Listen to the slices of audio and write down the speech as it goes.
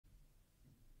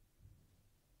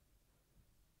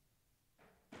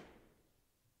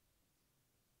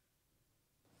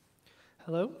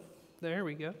Hello? There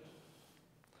we go.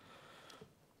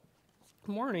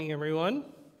 Good morning, everyone.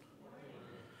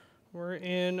 We're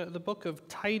in the book of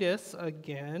Titus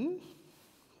again.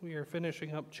 We are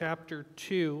finishing up chapter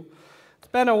 2. It's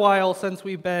been a while since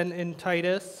we've been in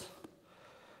Titus.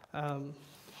 I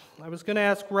was going to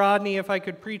ask Rodney if I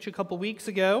could preach a couple weeks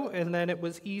ago, and then it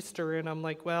was Easter, and I'm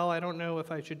like, well, I don't know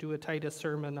if I should do a Titus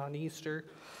sermon on Easter.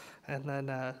 And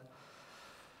then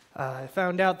I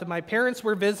found out that my parents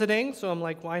were visiting, so I'm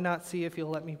like, why not see if you'll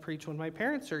let me preach when my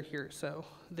parents are here so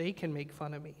they can make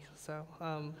fun of me. So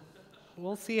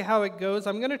we'll see how it goes.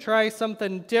 I'm going to try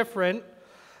something different.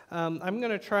 I'm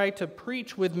going to try to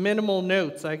preach with minimal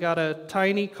notes. I got a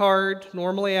tiny card.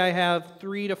 Normally I have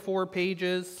 3 to 4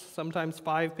 pages, sometimes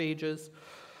 5 pages.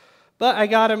 But I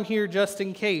got them here just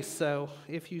in case, so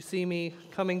if you see me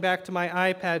coming back to my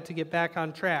iPad to get back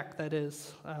on track, that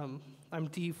is, I'm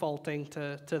defaulting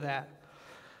to that.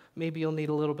 Maybe you'll need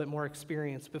a little bit more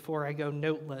experience before I go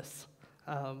noteless.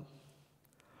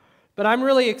 But I'm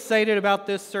really excited about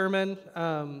this sermon.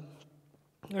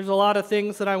 There's a lot of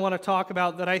things that I want to talk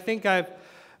about that I think I've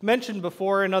mentioned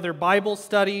before in other Bible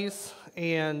studies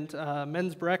and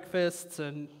men's breakfasts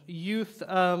and youth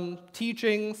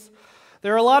teachings.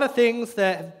 There are a lot of things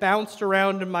that have bounced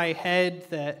around in my head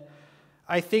that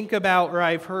I think about or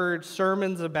I've heard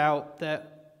sermons about that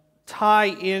tie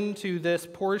into this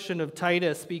portion of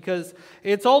Titus because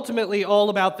it's ultimately all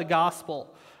about the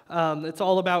gospel. It's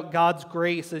all about God's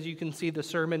grace, as you can see the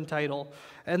sermon title.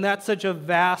 And that's such a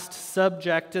vast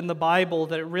subject in the Bible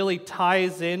that it really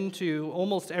ties into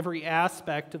almost every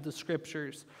aspect of the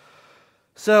Scriptures.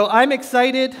 So I'm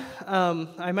excited.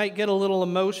 I might get a little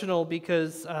emotional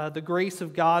because the grace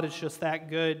of God is just that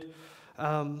good.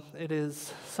 It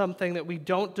is something that we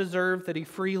don't deserve, that He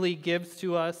freely gives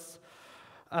to us.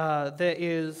 That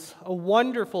is a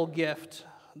wonderful gift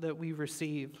that we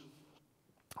receive.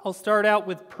 I'll start out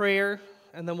with prayer,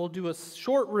 and then we'll do a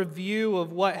short review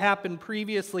of what happened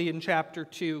previously in chapter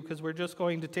 2, because we're just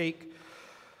going to take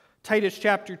Titus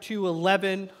chapter 2,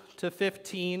 11 to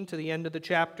 15 to the end of the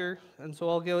chapter. And so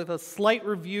I'll give a slight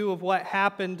review of what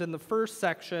happened in the first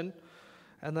section,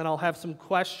 and then I'll have some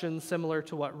questions similar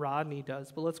to what Rodney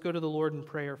does. But let's go to the Lord in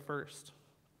prayer first.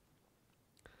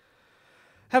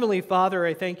 Heavenly Father,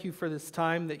 I thank you for this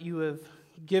time that you have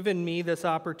given me this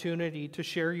opportunity to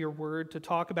share your word, to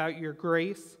talk about your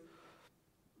grace,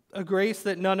 a grace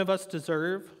that none of us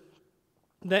deserve,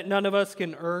 that none of us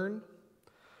can earn,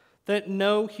 that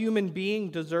no human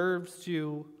being deserves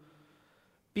to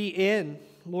be in.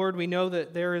 Lord, we know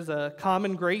that there is a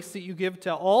common grace that you give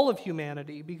to all of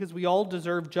humanity because we all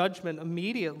deserve judgment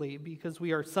immediately because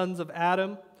we are sons of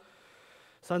Adam,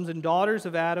 sons and daughters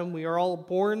of Adam. We are all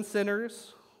born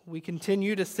sinners. We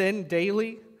continue to sin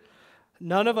daily.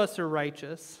 None of us are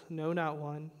righteous, no, not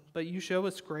one, but you show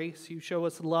us grace, you show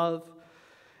us love,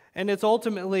 and it's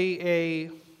ultimately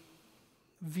a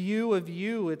view of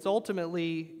you. It's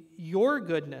ultimately your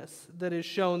goodness that is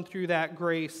shown through that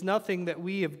grace, nothing that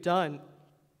we have done.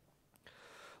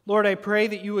 Lord, I pray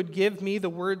that you would give me the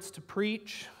words to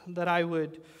preach, that I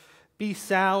would be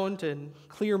sound and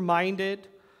clear-minded,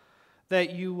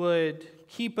 that you would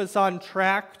keep us on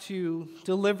track to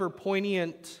deliver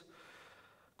poignant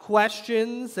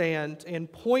questions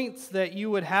and points that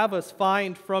you would have us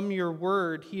find from your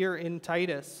word here in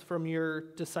Titus, from your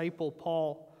disciple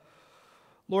Paul.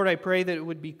 Lord, I pray that it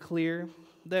would be clear,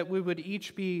 that we would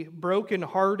each be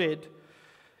brokenhearted,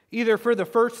 either for the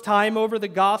first time over the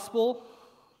gospel,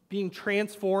 being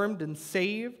transformed and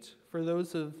saved. For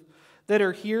those that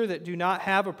are here that do not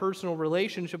have a personal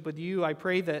relationship with you, I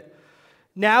pray that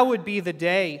now would be the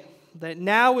day, that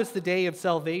now is the day of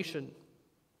salvation.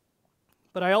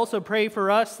 But I also pray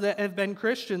for us that have been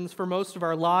Christians for most of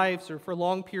our lives or for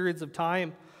long periods of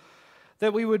time,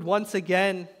 that we would once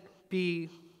again be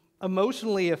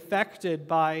emotionally affected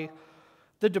by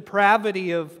the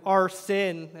depravity of our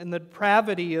sin and the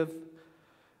depravity of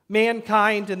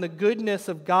mankind and the goodness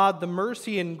of God, the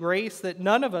mercy and grace that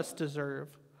none of us deserve,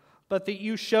 but that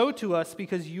you show to us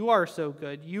because you are so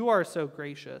good, you are so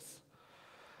gracious,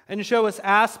 and show us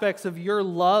aspects of your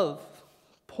love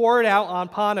poured out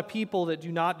upon a people that do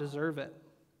not deserve it.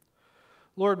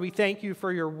 Lord, we thank you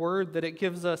for your word, that it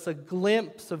gives us a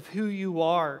glimpse of who you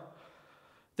are,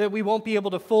 that we won't be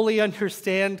able to fully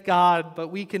understand God, but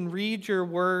we can read your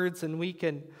words and we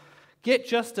can get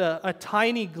just a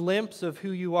tiny glimpse of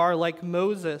who you are, like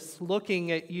Moses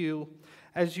looking at you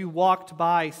as you walked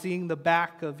by, seeing the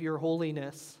back of your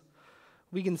holiness.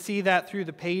 We can see that through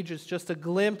the pages, just a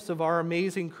glimpse of our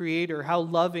amazing Creator, how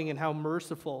loving and how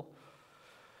merciful,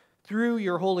 through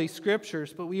your holy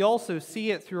scriptures, but we also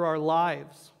see it through our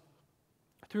lives.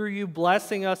 through you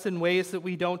blessing us in ways that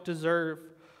we don't deserve,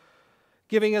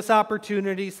 giving us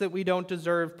opportunities that we don't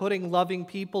deserve, putting loving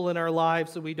people in our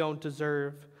lives that we don't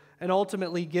deserve, and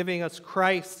ultimately giving us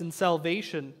Christ and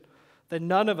salvation that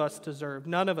none of us deserve,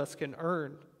 none of us can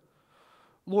earn.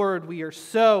 Lord, we are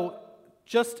so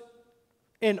just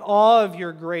in awe of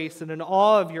your grace and in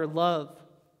awe of your love.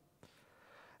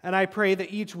 And I pray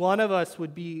that each one of us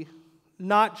would be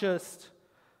not just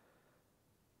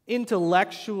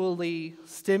intellectually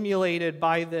stimulated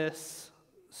by this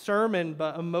sermon,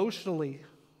 but emotionally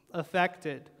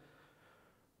affected,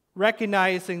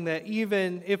 recognizing that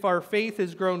even if our faith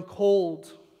has grown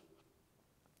cold,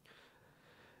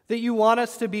 that you want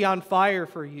us to be on fire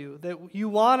for you, that you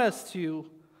want us to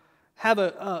have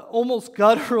a almost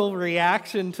guttural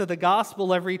reaction to the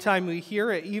gospel every time we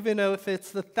hear it, even if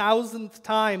it's the 1,000th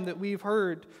time that we've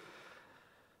heard,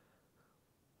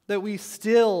 that we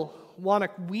still want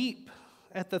to weep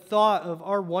at the thought of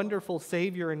our wonderful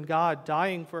Savior and God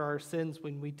dying for our sins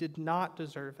when we did not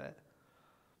deserve it.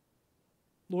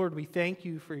 Lord, we thank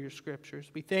you for your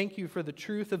scriptures. We thank you for the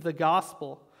truth of the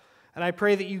gospel. And I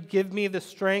pray that you give me the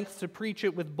strength to preach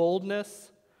it with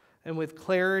boldness and with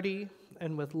clarity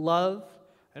and with love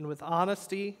and with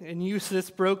honesty, and use this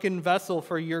broken vessel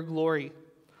for your glory.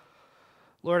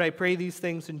 Lord, I pray these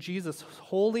things in Jesus'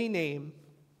 holy name.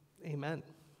 Amen.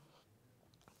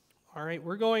 All right,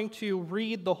 we're going to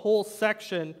read the whole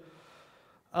section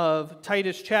of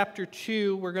Titus chapter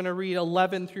 2. We're going to read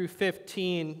 11 through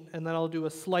 15, and then I'll do a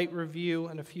slight review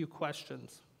and a few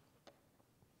questions.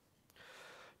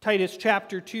 Titus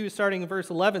chapter 2, starting in verse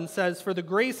 11, says, "For the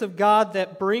grace of God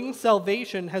that brings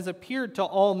salvation has appeared to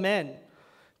all men,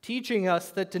 teaching us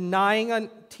that denying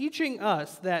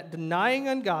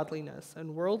ungodliness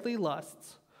and worldly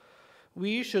lusts,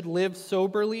 we should live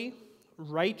soberly,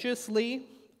 righteously,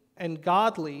 and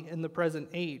godly in the present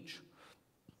age,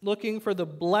 looking for the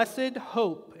blessed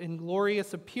hope and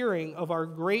glorious appearing of our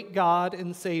great God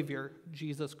and Savior,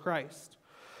 Jesus Christ,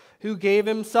 who gave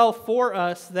himself for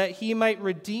us that he might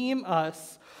redeem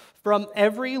us from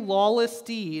every lawless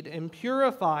deed and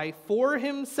purify for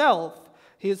himself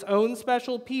his own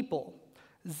special people,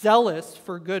 zealous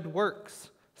for good works.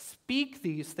 Speak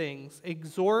these things,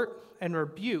 exhort and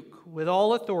rebuke with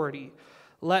all authority.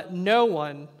 Let no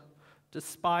one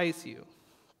despise you."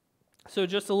 So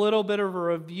just a little bit of a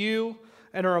review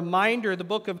and a reminder, the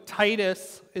book of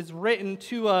Titus is written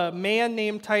to a man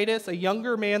named Titus, a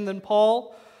younger man than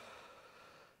Paul.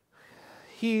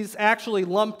 He's actually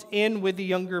lumped in with the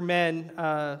younger men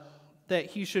that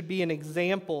he should be an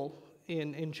example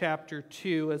in chapter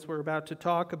 2, as we're about to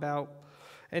talk about.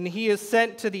 And he is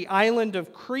sent to the island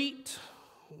of Crete,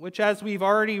 which, as we've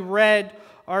already read,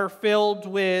 are filled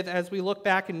with, as we look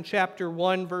back in chapter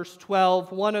 1, verse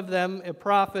 12, one of them, a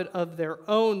prophet of their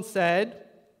own, said,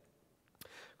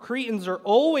 "Cretans are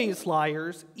always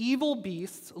liars, evil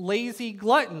beasts, lazy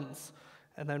gluttons."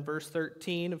 And then verse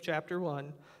 13 of chapter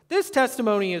 1, "This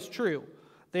testimony is true.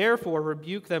 Therefore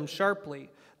rebuke them sharply,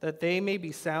 that they may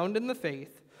be sound in the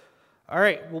faith." All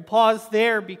right, we'll pause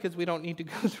there because we don't need to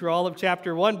go through all of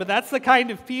chapter 1, but that's the kind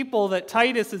of people that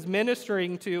Titus is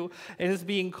ministering to and is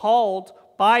being called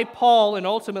by Paul and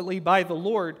ultimately by the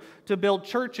Lord to build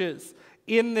churches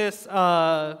in this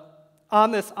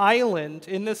on this island,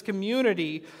 in this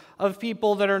community of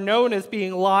people that are known as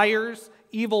being liars,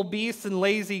 evil beasts, and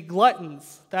lazy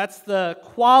gluttons. That's the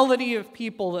quality of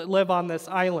people that live on this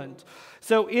island.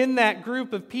 So in that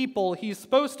group of people, he's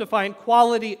supposed to find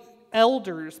quality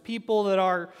elders, people that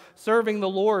are serving the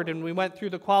Lord, and we went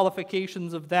through the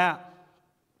qualifications of that.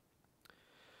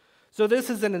 So this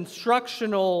is an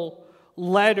instructional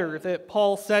letter that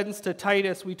Paul sends to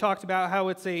Titus. We talked about how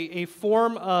it's a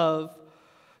form of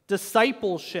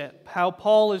discipleship, how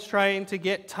Paul is trying to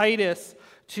get Titus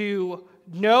to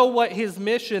know what his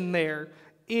mission there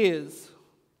is.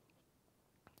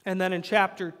 And then in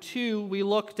chapter 2, we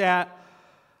looked at,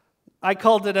 I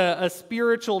called it a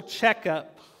spiritual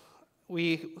checkup.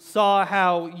 We saw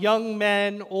how young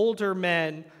men, older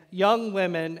men, young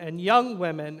women,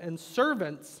 and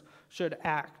servants should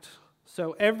act.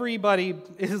 So everybody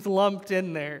is lumped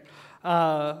in there,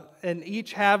 and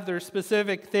each have their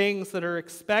specific things that are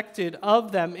expected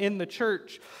of them in the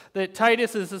church, that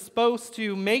Titus is supposed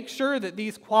to make sure that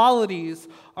these qualities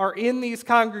are in these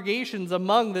congregations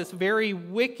among this very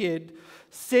wicked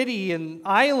city and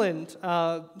island.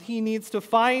 He needs to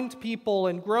find people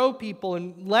and grow people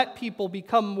and let people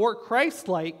become more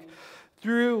Christ-like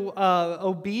through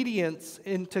obedience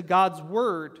into God's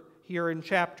word here in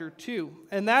chapter 2.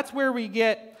 And that's where we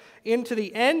get into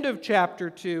the end of chapter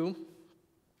 2.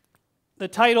 The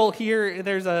title here,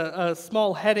 there's a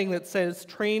small heading that says,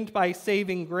 Trained by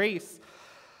Saving Grace.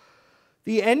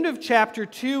 The end of chapter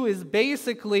 2 is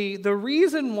basically the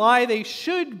reason why they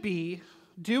should be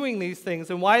doing these things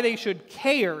and why they should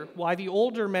care, why the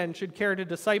older men should care to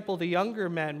disciple the younger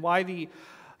men, why the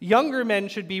younger men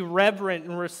should be reverent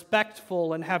and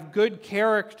respectful and have good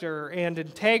character and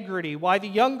integrity, why the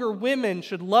younger women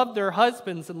should love their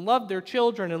husbands and love their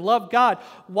children and love God.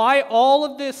 Why all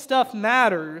of this stuff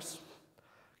matters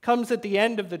comes at the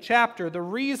end of the chapter. The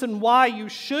reason why you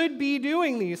should be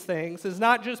doing these things is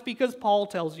not just because Paul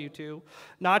tells you to,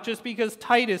 not just because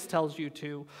Titus tells you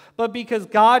to, but because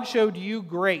God showed you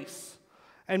grace.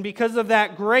 And because of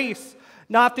that grace,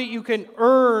 not that you can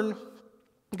earn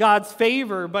God's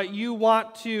favor, but you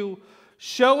want to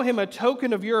show him a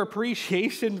token of your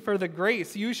appreciation for the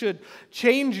grace. You should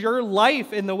change your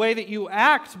life in the way that you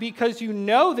act because you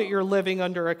know that you're living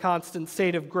under a constant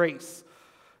state of grace,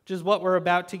 which is what we're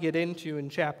about to get into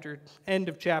in end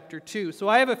of chapter 2. So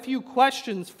I have a few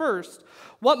questions first.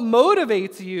 What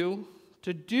motivates you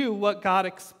to do what God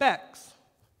expects?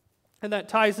 And that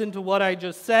ties into what I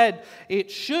just said.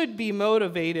 It should be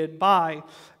motivated by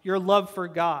your love for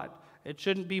God. It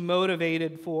shouldn't be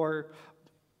motivated for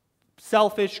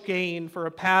selfish gain, for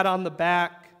a pat on the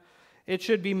back. It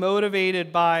should be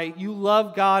motivated by you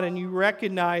love God and you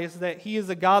recognize that he is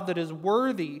a God that is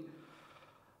worthy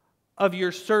of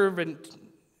your servant,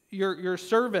 your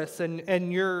service, and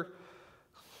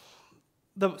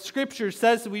the scripture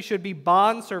says that we should be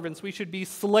bondservants, we should be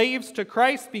slaves to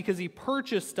Christ because he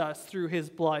purchased us through his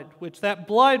blood, which that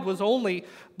blood was only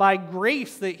by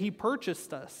grace that he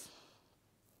purchased us.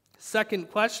 Second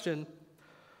question,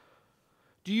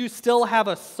 do you still have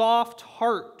a soft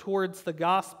heart towards the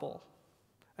gospel?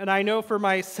 And I know for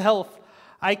myself,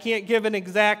 I can't give an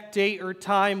exact date or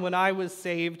time when I was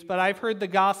saved, but I've heard the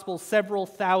gospel several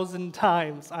thousand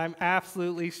times, I'm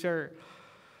absolutely sure.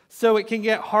 So it can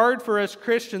get hard for us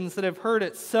Christians that have heard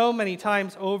it so many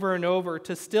times over and over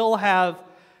to still have,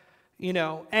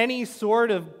 any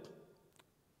sort of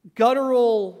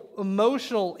guttural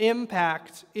emotional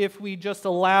impact if we just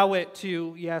allow it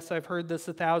to, yes, I've heard this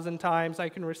 1,000 times, I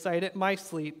can recite it in my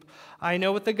sleep, I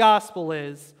know what the gospel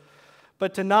is.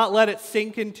 But to not let it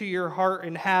sink into your heart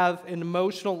and have an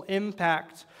emotional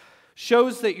impact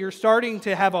shows that you're starting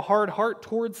to have a hard heart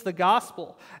towards the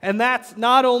gospel. And that's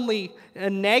not only a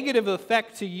negative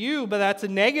effect to you, but that's a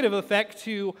negative effect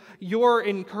to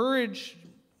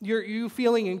you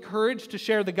feeling encouraged to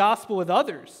share the gospel with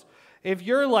others. If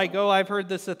you're like, oh, I've heard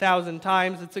this 1,000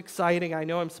 times, it's exciting, I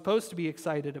know I'm supposed to be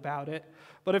excited about it.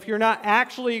 But if you're not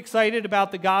actually excited about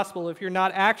the gospel, if you're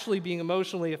not actually being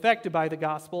emotionally affected by the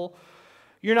gospel,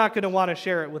 you're not going to want to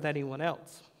share it with anyone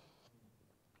else.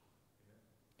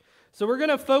 So we're going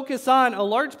to focus on a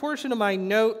large portion of my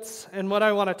notes, and what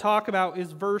I want to talk about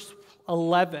is verse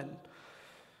 11.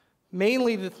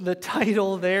 Mainly the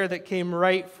title there that came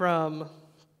right from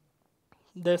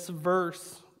this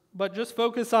verse, but just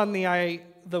focus on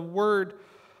the word,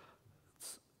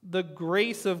 the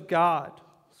grace of God.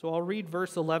 So I'll read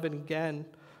verse 11 again.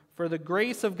 For the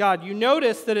grace of God. You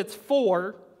notice that it's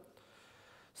for.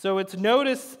 So it's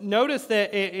notice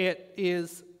that it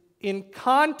is in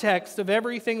context of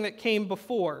everything that came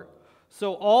before.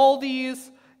 So all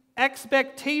these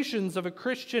expectations of a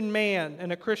Christian man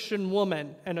and a Christian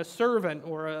woman and a servant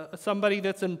or somebody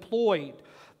that's employed,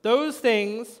 those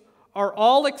things are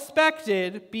all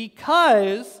expected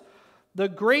because the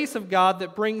grace of God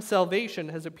that brings salvation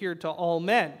has appeared to all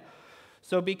men.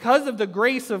 So because of the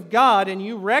grace of God, and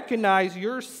you recognize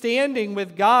your standing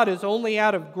with God is only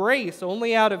out of grace,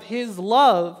 only out of his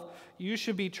love, you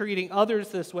should be treating others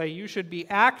this way. You should be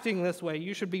acting this way.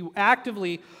 You should be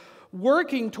actively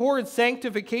working towards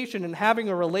sanctification and having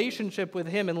a relationship with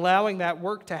him and allowing that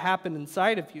work to happen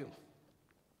inside of you.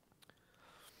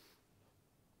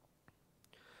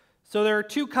 So there are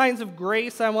two kinds of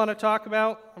grace I want to talk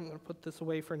about. I'm going to put this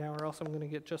away for now or else I'm going to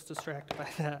get just distracted by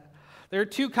that. There are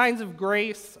two kinds of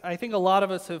grace. I think a lot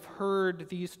of us have heard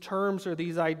these terms or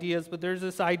these ideas, but there's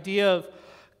this idea of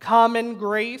common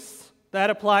grace that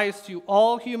applies to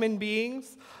all human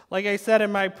beings. Like I said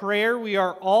in my prayer, we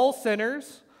are all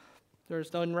sinners.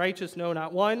 There's none righteous, no,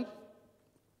 not one.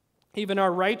 Even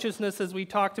our righteousness, as we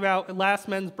talked about at last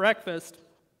men's breakfast,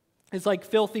 is like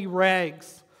filthy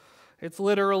rags. It's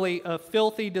literally a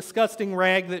filthy, disgusting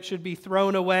rag that should be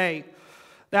thrown away.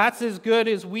 That's as good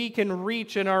as we can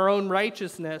reach in our own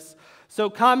righteousness. So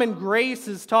common grace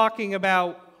is talking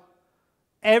about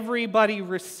everybody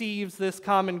receives this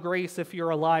common grace if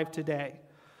you're alive today.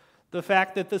 the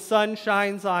fact that the sun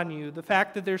shines on you, the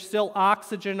fact that there's still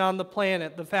oxygen on the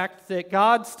planet, the fact that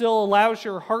God still allows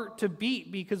your heart to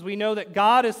beat, because we know that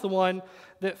God is the one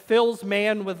that fills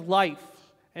man with life,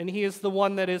 and he is the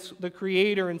one that is the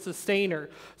creator and sustainer.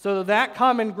 So that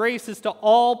common grace is to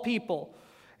all people.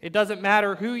 It doesn't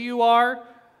matter who you are.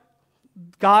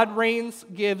 God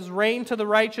gives rain to the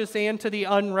righteous and to the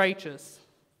unrighteous.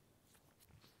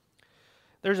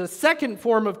 There's a second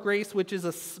form of grace, which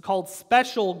is called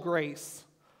special grace.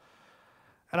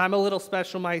 And I'm a little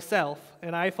special myself,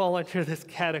 and I fall under this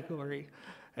category.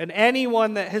 And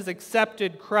anyone that has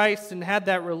accepted Christ and had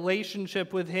that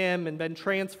relationship with him and been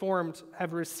transformed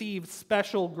have received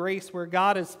special grace, where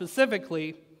God has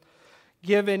specifically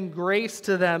given grace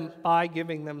to them by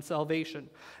giving them salvation.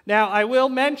 Now, I will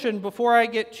mention, before I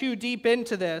get too deep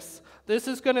into this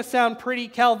is going to sound pretty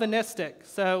Calvinistic.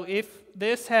 So if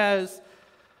this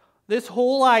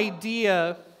whole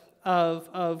idea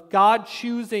of God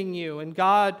choosing you and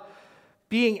God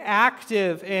being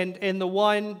active and the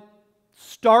one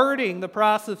starting the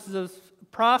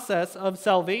process of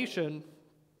salvation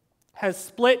has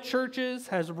split churches,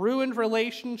 has ruined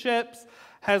relationships,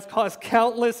 has caused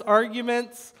countless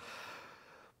arguments.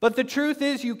 But the truth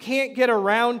is, you can't get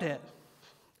around it.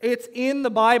 It's in the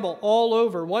Bible all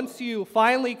over. Once you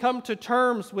finally come to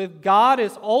terms with God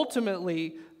is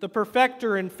ultimately the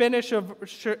perfecter and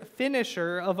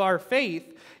finisher of our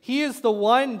faith, he is the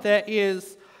one that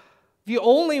is the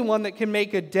only one that can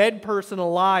make a dead person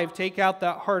alive, take out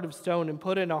that heart of stone and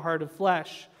put in a heart of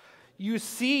flesh. You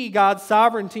see God's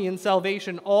sovereignty and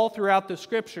salvation all throughout the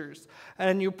scriptures.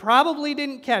 And you probably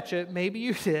didn't catch it, maybe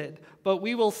you did, but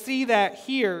we will see that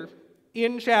here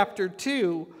in chapter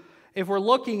 2. If we're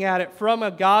looking at it from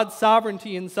a God's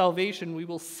sovereignty and salvation, we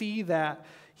will see that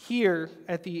here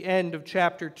at the end of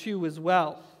chapter 2 as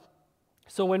well.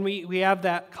 So when we have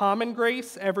that common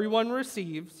grace everyone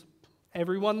receives,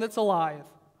 everyone that's alive.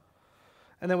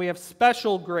 And then we have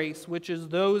special grace, which is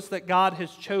those that God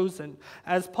has chosen.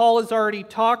 As Paul has already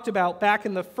talked about back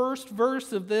in the first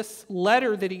verse of this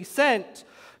letter that he sent,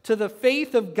 to the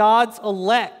faith of God's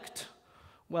elect.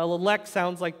 Well, elect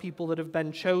sounds like people that have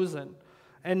been chosen.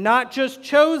 And not just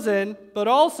chosen, but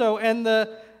also in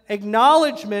the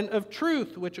acknowledgement of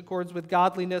truth, which accords with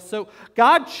godliness. So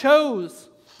God chose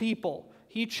people.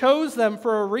 He chose them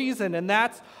for a reason, and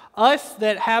that's us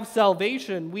that have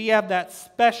salvation. We have that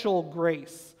special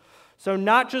grace. So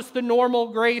not just the normal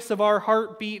grace of our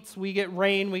heartbeats, we get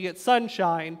rain, we get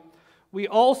sunshine. We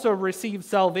also receive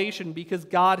salvation because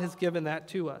God has given that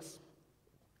to us.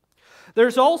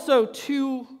 There's also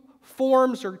two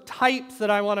forms or types that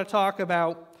I want to talk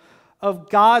about of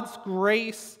God's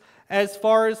grace as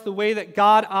far as the way that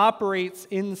God operates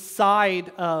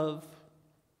inside of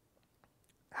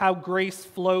how grace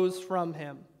flows from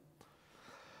him.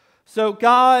 So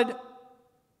God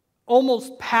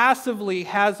almost passively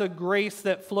has a grace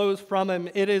that flows from him.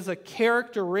 It is a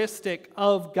characteristic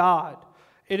of God.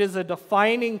 It is a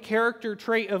defining character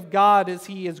trait of God as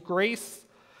he is grace.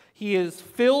 He is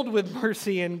filled with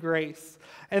mercy and grace.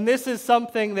 And this is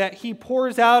something that he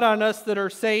pours out on us that are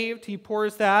saved. He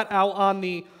pours that out on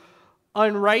the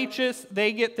unrighteous.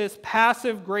 They get this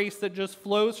passive grace that just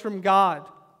flows from God.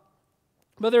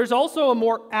 But there's also a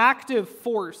more active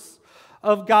force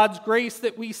of God's grace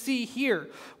that we see here,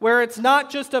 where it's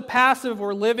not just a passive,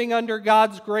 we're living under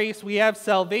God's grace, we have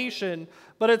salvation,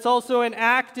 but it's also an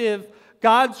active,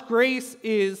 God's grace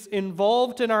is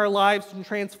involved in our lives and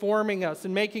transforming us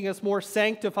and making us more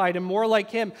sanctified and more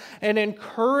like him and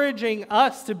encouraging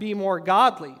us to be more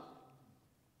godly.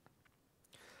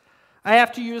 I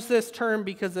have to use this term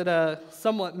because it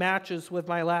somewhat matches with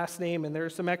my last name, and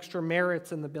there's some extra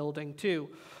Merritts in the building too.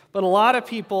 But a lot of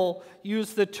people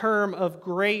use the term of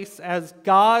grace as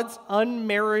God's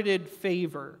unmerited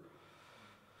favor.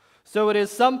 So it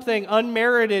is something,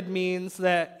 unmerited means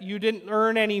that you didn't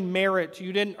earn any merit,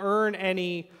 you didn't earn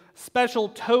any special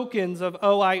tokens of,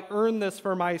 oh, I earned this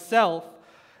for myself.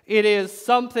 It is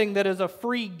something that is a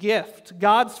free gift.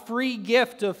 God's free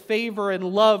gift of favor and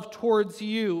love towards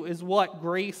you is what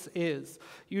grace is.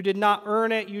 You did not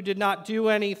earn it, you did not do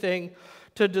anything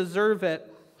to deserve it.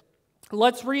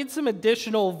 Let's read some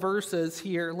additional verses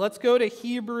here. Let's go to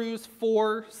Hebrews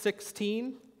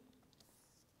 4:16.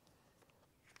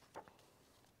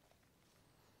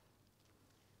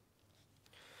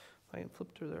 If I can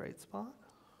flip to the right spot.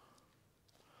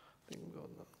 I think I'm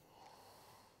going there.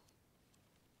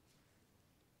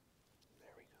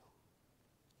 There we go.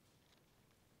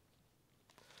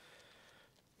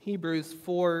 Hebrews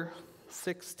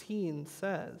 4:16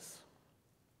 says,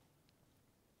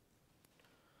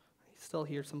 I still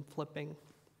hear some flipping.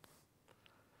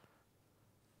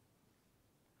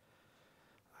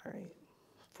 right.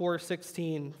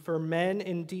 4:16, for men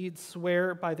indeed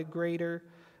swear by the greater,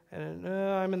 and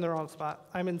I'm in the wrong spot.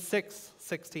 I'm in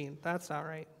 6:16. That's not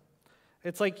right.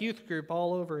 It's like youth group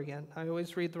all over again. I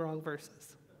always read the wrong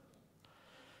verses.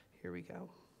 Here we go.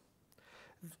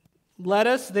 Let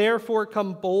us therefore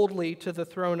come boldly to the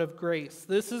throne of grace.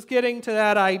 This is getting to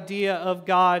that idea of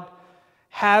God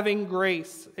having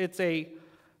grace. It's a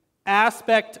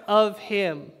aspect of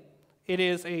Him. It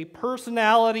is a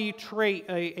personality trait,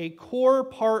 a core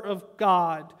part of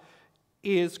God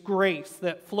is grace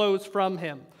that flows from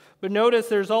Him. But notice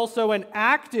there's also an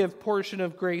active portion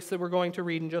of grace that we're going to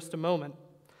read in just a moment.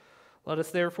 Let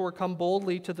us therefore come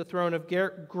boldly to the throne of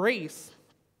grace,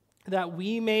 that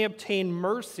we may obtain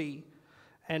mercy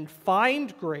and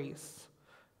find grace.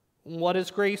 What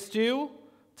does grace do?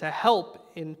 To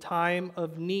help in time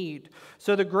of need.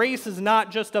 So the grace is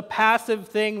not just a passive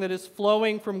thing that is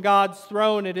flowing from God's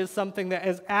throne. It is something that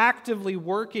is actively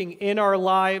working in our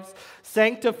lives,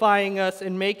 sanctifying us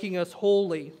and making us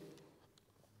holy.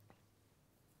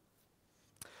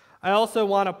 I also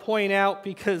want to point out,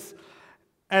 because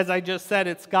as I just said,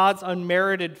 it's God's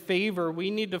unmerited favor, we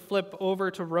need to flip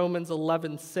over to Romans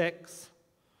 11:6.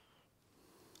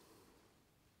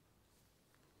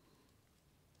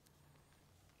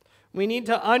 We need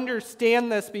to understand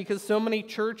this because so many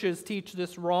churches teach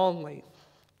this wrongly.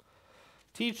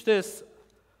 Teach this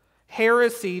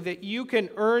heresy that you can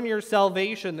earn your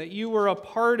salvation, that you were a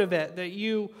part of it, that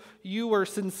you were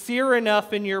sincere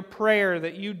enough in your prayer,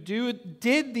 that you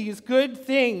did these good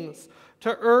things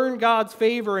to earn God's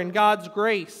favor and God's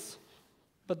grace.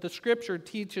 But the Scripture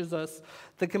teaches us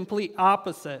the complete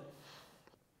opposite.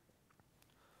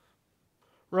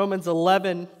 Romans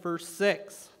 11, verse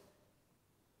 6.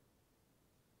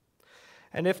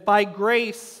 And if by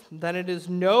grace, then it is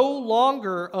no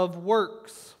longer of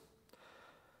works.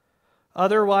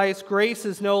 Otherwise, grace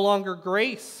is no longer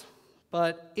grace.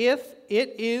 But if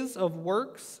it is of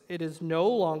works, it is no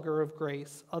longer of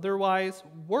grace. Otherwise,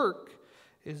 work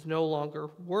is no longer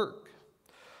work.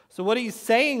 So what he's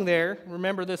saying there,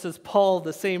 remember this is Paul,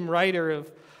 the same writer of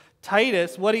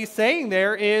Titus, what he's saying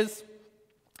there is,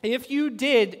 if you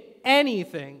did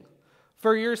anything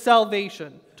for your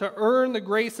salvation, to earn the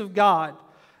grace of God,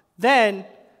 then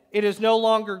it is no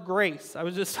longer grace. I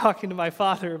was just talking to my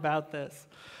father about this.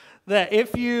 That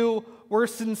if you were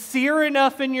sincere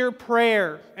enough in your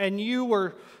prayer and you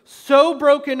were so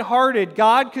brokenhearted,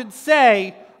 God could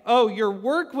say, oh, your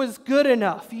work was good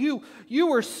enough. You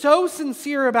were so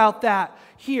sincere about that.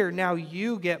 Here, now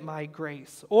you get my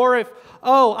grace. Or if,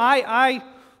 I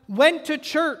went to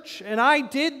church and I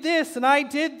did this and I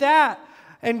did that.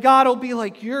 And God will be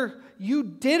like, you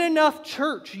did enough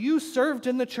church. You served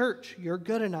in the church. You're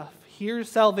good enough. Here's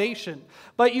salvation.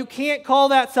 But you can't call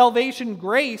that salvation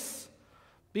grace,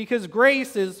 because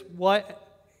grace is what?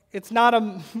 It's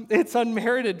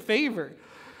unmerited favor.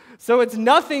 So it's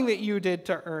nothing that you did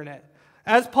to earn it.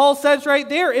 As Paul says right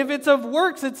there, if it's of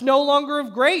works, it's no longer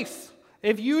of grace.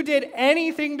 If you did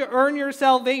anything to earn your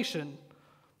salvation,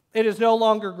 it is no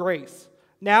longer grace.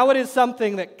 Now it is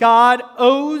something that God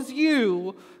owes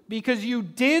you because you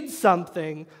did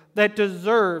something that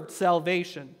deserved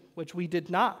salvation, which we did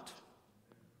not.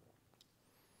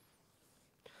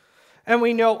 And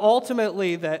we know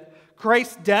ultimately that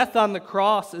Christ's death on the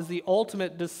cross is the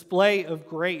ultimate display of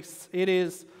grace. It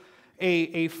is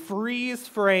a freeze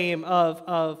frame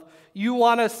of you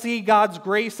want to see God's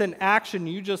grace in action,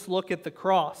 you just look at the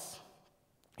cross.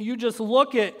 You just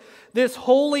look at this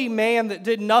holy man that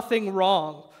did nothing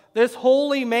wrong. This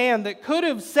holy man that could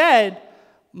have said,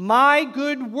 my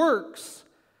good works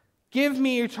give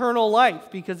me eternal life,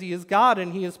 because he is God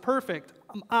and he is perfect.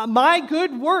 My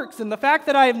good works and the fact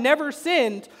that I have never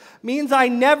sinned means I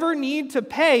never need to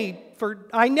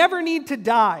I never need to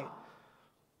die.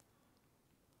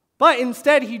 But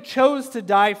instead, he chose to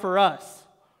die for us.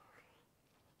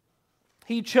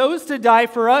 He chose to die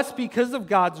for us because of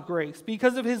God's grace,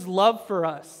 because of his love for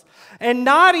us. And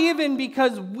not even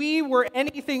because we were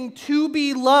anything to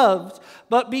be loved,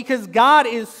 but because God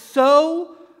is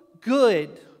so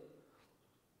good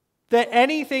that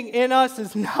anything in us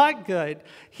is not good.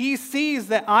 He sees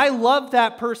that I love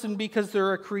that person because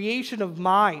they're a creation of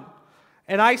mine.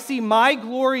 And I see my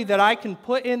glory that I can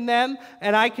put in them,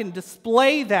 and I can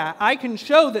display that. I can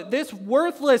show that this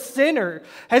worthless sinner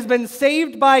has been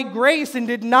saved by grace and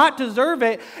did not deserve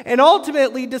it, and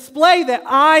ultimately display that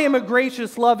I am a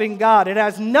gracious, loving God. It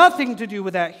has nothing to do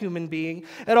with that human being.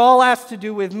 It all has to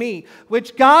do with me,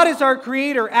 which God as our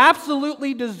creator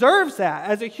absolutely deserves that.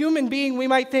 As a human being, we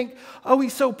might think, oh,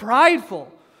 he's so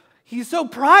prideful. He's so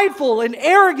prideful and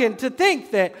arrogant to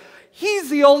think that He's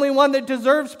the only one that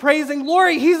deserves praise and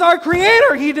glory. He's our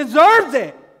creator. He deserves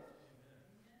it.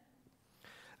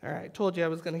 All right, I told you I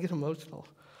was going to get emotional.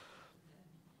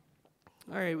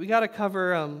 All right, we got to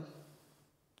cover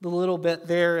the little bit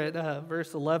there at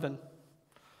verse 11.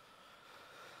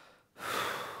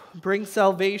 Bring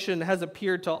salvation has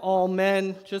appeared to all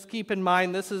men. Just keep in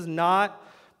mind, this is not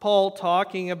Paul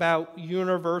talking about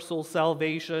universal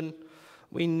salvation.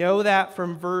 We know that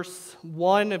from verse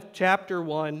 1 of chapter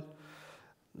 1,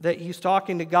 that he's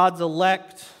talking to God's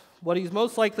elect. What he's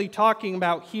most likely talking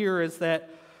about here is that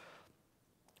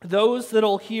those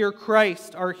that'll hear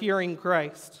Christ are hearing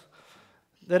Christ.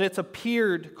 That it's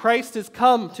appeared, Christ has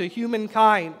come to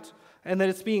humankind, and that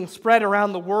it's being spread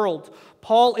around the world.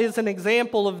 Paul is an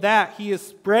example of that. He is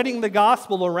spreading the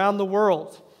gospel around the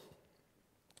world.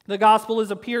 The gospel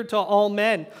has appeared to all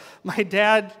men. My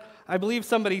dad, I believe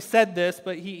somebody said this,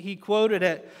 but he quoted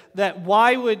it, that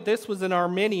this was an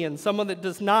Arminian, someone that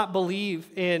does not believe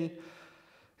in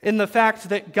the fact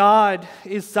that God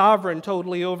is sovereign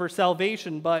totally over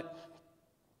salvation. But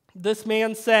this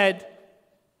man said,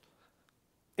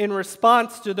 in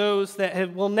response to those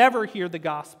that will never hear the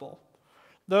gospel,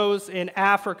 those in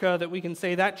Africa that we can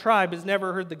say that tribe has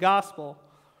never heard the gospel.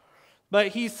 But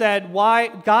he said, why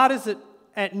God is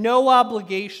at no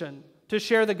obligation to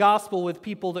share the gospel with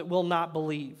people that will not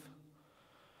believe.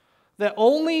 That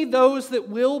only those that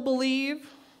will believe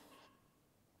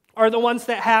are the ones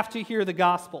that have to hear the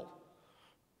gospel.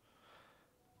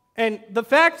 And the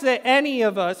fact that any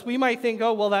of us, we might think,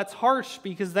 oh, well, that's harsh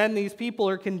because then these people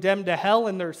are condemned to hell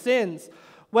in their sins.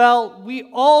 Well, we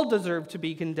all deserve to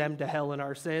be condemned to hell in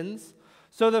our sins.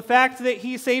 So the fact that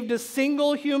he saved a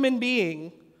single human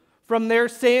being from their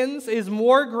sins is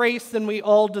more grace than we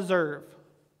all deserve.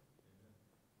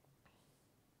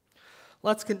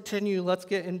 Let's continue. Let's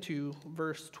get into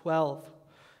verse 12.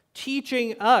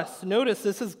 Teaching us. Notice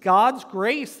this is God's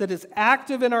grace that is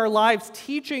active in our lives,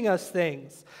 teaching us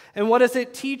things. And what is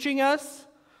it teaching us?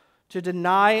 To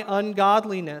deny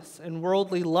ungodliness and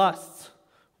worldly lusts.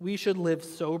 We should live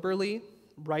soberly,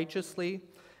 righteously,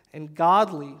 and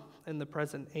godly in the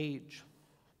present age.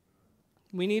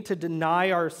 We need to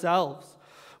deny ourselves.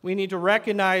 We need to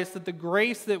recognize that the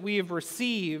grace that we have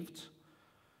received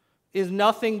is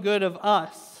nothing good of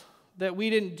us, that we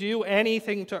didn't do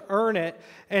anything to earn it,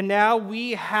 and now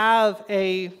we have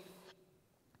a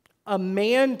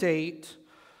mandate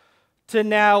to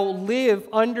now live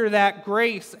under that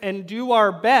grace and do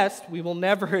our best. We will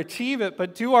never achieve it,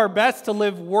 but do our best to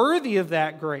live worthy of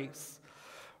that grace,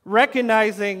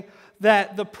 recognizing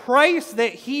that the price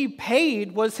that he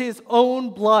paid was his own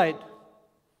blood,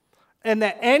 and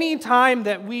that any time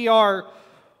that we are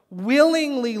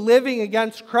willingly living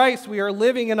against Christ, we are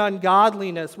living in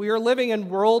ungodliness, we are living in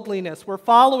worldliness, we're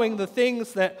following the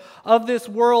things that of this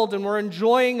world, and we're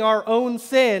enjoying our own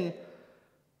sin,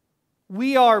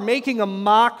 we are making a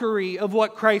mockery of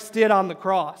what Christ did on the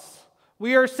cross.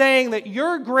 We are saying that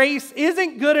your grace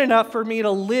isn't good enough for me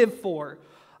to live for.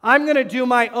 I'm going to do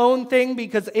my own thing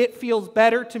because it feels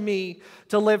better to me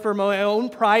to live for my own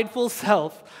prideful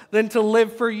self than to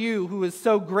live for you who is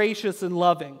so gracious and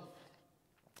loving.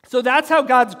 So that's how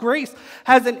God's grace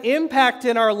has an impact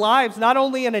in our lives, not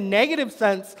only in a negative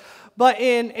sense, but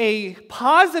in a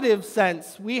positive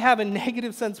sense. We have a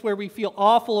negative sense where we feel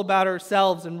awful about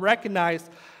ourselves and recognize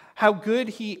how good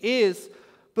he is,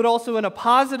 but also in a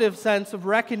positive sense of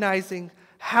recognizing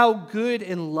how good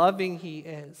and loving he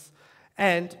is.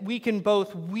 And we can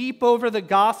both weep over the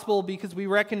gospel because we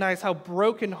recognize how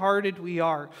brokenhearted we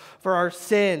are for our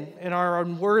sin and our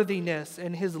unworthiness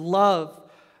and his love.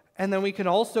 And then we can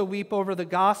also weep over the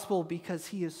gospel because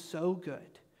he is so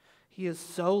good. He is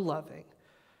so loving.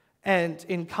 And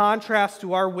in contrast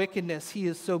to our wickedness, he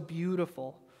is so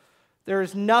beautiful. There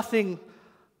is nothing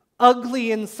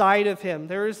ugly inside of him.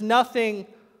 There is nothing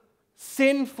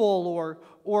sinful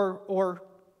or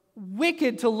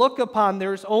wicked to look upon.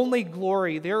 There is only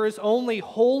glory. There is only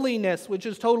holiness, which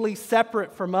is totally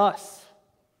separate from us.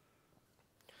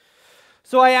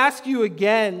 So I ask you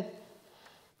again,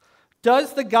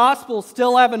 does the gospel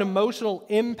still have an emotional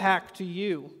impact to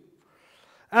you?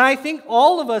 And I think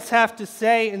all of us have to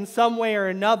say in some way or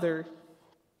another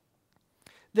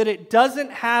that it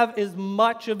doesn't have as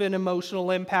much of an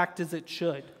emotional impact as it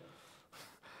should.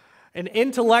 An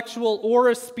intellectual or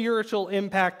a spiritual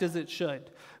impact as it should.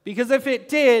 Because if it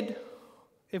did,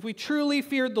 if we truly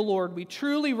feared the Lord, we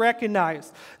truly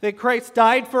recognized that Christ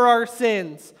died for our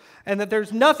sins and that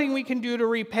there's nothing we can do to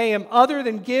repay him other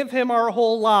than give him our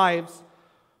whole lives,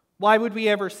 why would we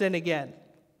ever sin again?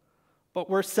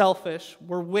 But we're selfish,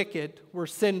 we're wicked, we're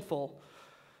sinful.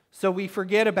 So we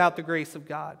forget about the grace of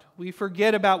God. We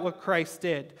forget about what Christ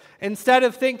did. Instead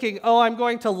of thinking, oh, I'm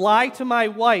going to lie to my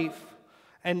wife,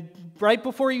 and right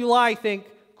before you lie, think,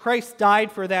 Christ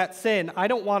died for that sin. I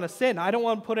don't want to sin. I don't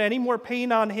want to put any more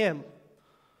pain on him.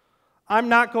 I'm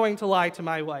not going to lie to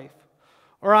my wife.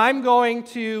 Or I'm going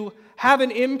to have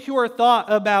an impure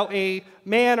thought about a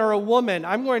man or a woman.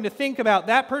 I'm going to think about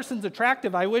that person's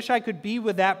attractive. I wish I could be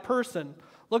with that person.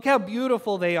 Look how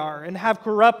beautiful they are, and have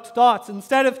corrupt thoughts.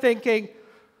 Instead of thinking,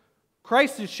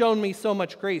 Christ has shown me so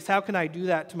much grace. How can I do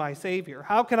that to my Savior?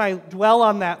 How can I dwell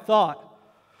on that thought?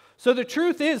 So the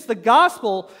truth is, the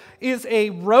gospel is a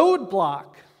roadblock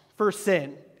for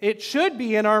sin. It should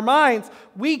be in our minds.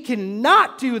 We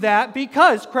cannot do that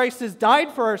because Christ has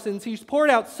died for our sins. He's poured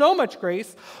out so much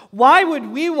grace. Why would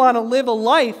we want to live a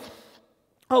life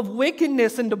of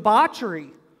wickedness and debauchery?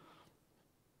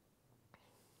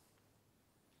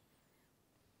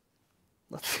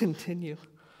 Let's continue.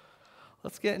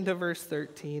 Let's get into verse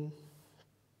 13.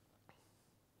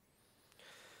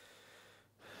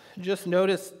 Just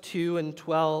notice 2 and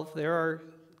 12. There are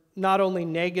not only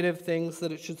negative things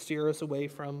that it should steer us away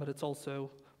from, but it's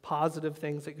also positive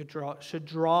things that should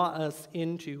draw us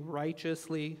into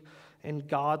righteously and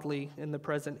godly in the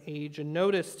present age. And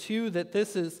notice, too, that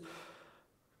this is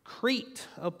Crete,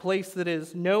 a place that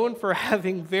is known for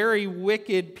having very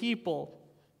wicked people.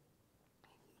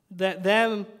 That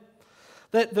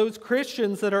those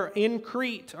Christians that are in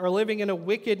Crete are living in a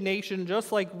wicked nation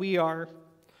just like we are,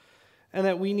 and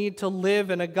that we need to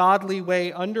live in a godly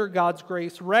way under God's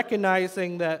grace,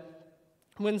 recognizing that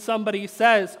when somebody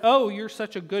says, oh, you're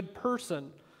such a good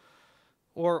person,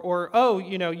 or oh,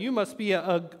 you must be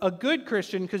a good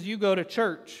Christian because you go to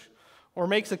church, or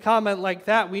makes a comment like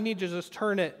that, we need to just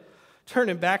turn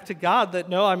it back to God that,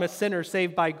 no, I'm a sinner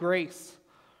saved by grace.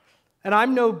 And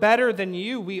I'm no better than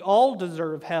you. We all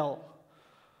deserve hell.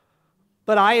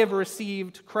 But I have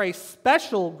received Christ's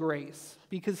special grace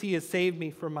because he has saved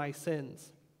me from my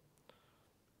sins.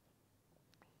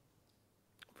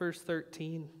 Verse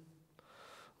 13.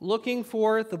 Looking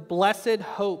for the blessed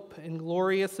hope and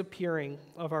glorious appearing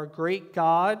of our great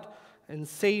God and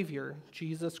Savior,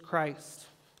 Jesus Christ.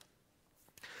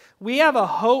 We have a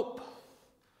hope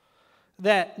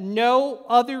that no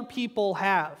other people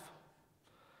have.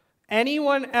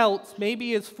 Anyone else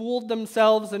maybe has fooled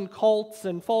themselves in cults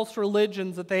and false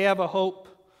religions that they have a hope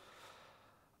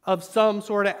of some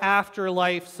sort of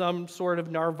afterlife, some sort of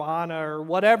nirvana or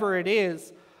whatever it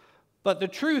is. But the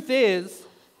truth is,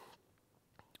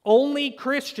 only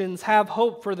Christians have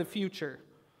hope for the future.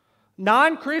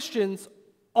 Non-Christians,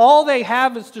 all they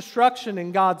have is destruction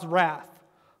and God's wrath,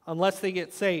 unless they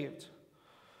get saved.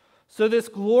 So this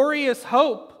glorious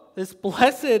hope, this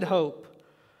blessed hope,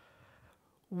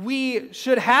 we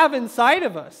should have inside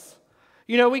of us.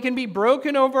 We can be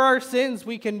broken over our sins.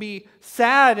 We can be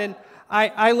sad. And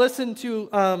I listened to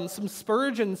some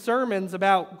Spurgeon sermons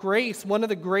about grace, one of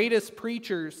the greatest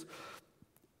preachers,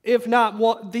 if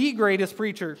not the greatest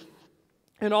preacher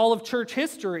in all of church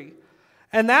history.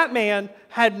 And that man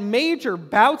had major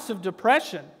bouts of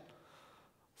depression.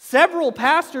 Several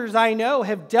pastors I know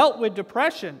have dealt with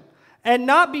depression. And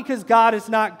not because God is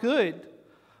not good,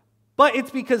 but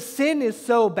it's because sin is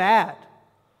so bad.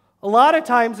 A lot of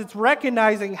times it's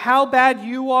recognizing how bad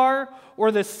you are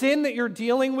or the sin that you're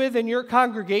dealing with in your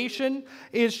congregation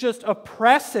is just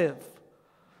oppressive.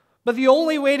 But the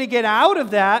only way to get out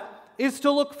of that is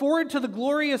to look forward to the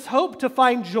glorious hope to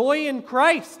find joy in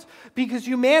Christ, because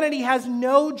humanity has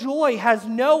no joy, has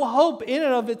no hope in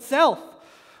and of itself.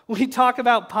 We talk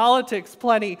about politics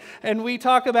plenty, and we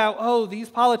talk about, oh, these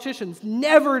politicians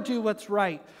never do what's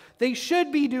right. They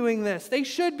should be doing this. They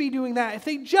should be doing that. If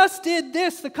they just did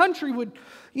this, the country would,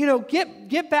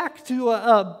 get back to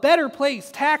a better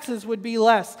place. Taxes would be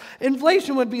less.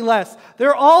 Inflation would be less. There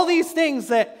are all these things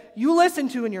that you listen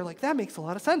to and you're like, that makes a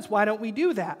lot of sense. Why don't we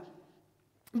do that?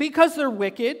 Because they're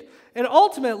wicked, and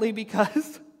ultimately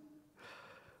because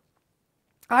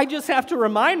I just have to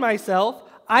remind myself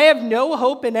I have no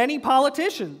hope in any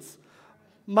politicians.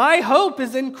 My hope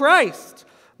is in Christ.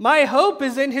 My hope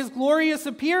is in his glorious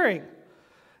appearing.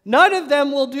 None of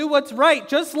them will do what's right,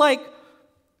 just like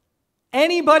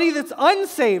anybody that's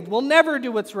unsaved will never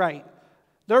do what's right.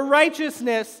 Their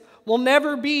righteousness will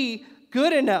never be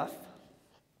good enough.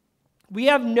 We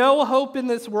have no hope in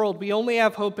this world. We only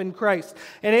have hope in Christ.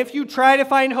 And if you try to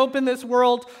find hope in this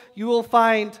world, you will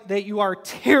find that you are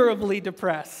terribly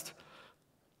depressed.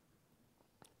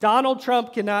 Donald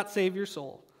Trump cannot save your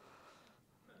soul.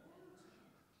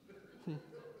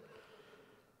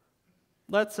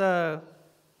 Let's go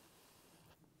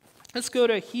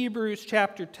to Hebrews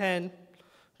chapter 10,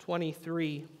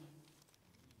 23.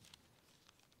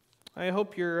 I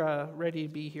hope you're ready to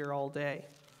be here all day.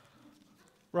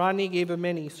 Rodney gave a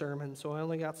mini sermon, so I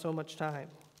only got so much time.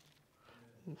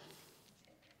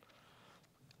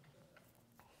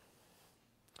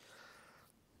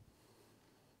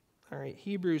 All right,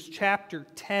 Hebrews chapter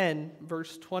 10,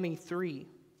 verse 23.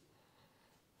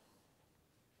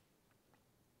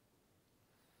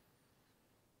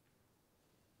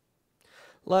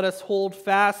 Let us hold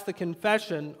fast the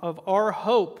confession of our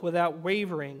hope without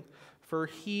wavering, for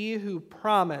he who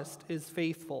promised is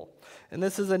faithful. And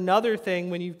this is another thing,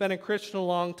 when you've been a Christian a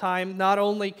long time, not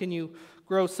only can you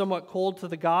grow somewhat cold to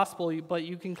the gospel, but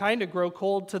you can kind of grow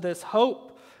cold to this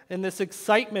hope and this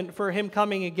excitement for him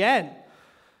coming again.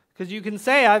 Because you can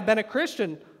say, I've been a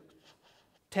Christian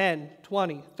 10,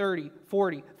 20, 30,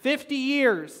 40, 50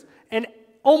 years, and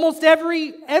almost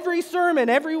every sermon,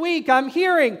 every week, I'm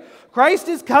hearing, Christ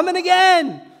is coming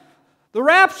again. The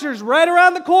rapture's right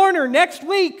around the corner next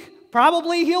week.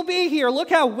 Probably he'll be here. Look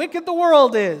how wicked the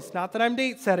world is. Not that I'm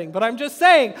date setting, but I'm just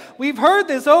saying, we've heard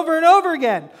this over and over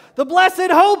again. The blessed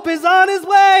hope is on his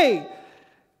way.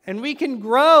 And we can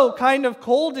grow kind of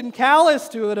cold and callous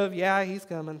to it of, yeah, he's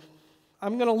coming.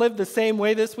 I'm going to live the same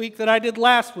way this week that I did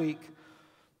last week.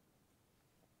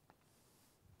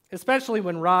 Especially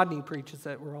when Rodney preaches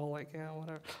it, we're all like, yeah,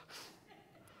 whatever.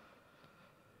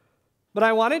 But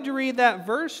I wanted to read that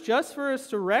verse just for us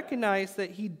to recognize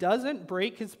that he doesn't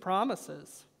break his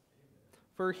promises.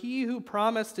 For he who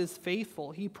promised is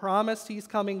faithful. He promised he's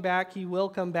coming back. He will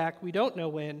come back. We don't know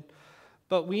when.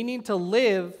 But we need to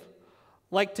live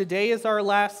like today is our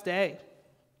last day.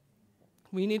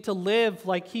 We need to live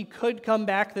like he could come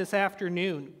back this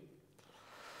afternoon.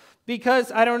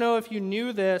 Because I don't know if you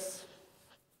knew this,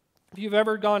 if you've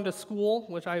ever gone to school,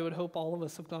 which I would hope all of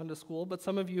us have gone to school, but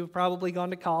some of you have probably gone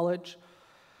to college.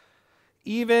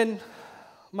 Even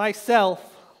myself,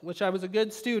 which I was a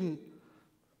good student,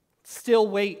 still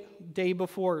wait day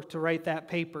before to write that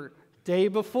paper, day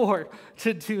before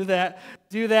to do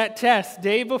that test,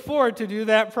 day before to do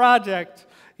that project.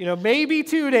 Maybe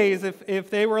 2 days if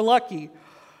they were lucky.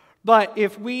 But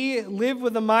if we live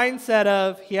with the mindset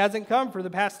of, he hasn't come for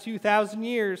the past 2,000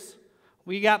 years,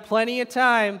 we got plenty of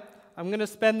time, I'm going to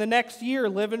spend the next year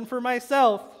living for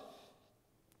myself.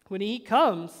 When he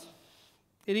comes,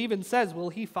 it even says, will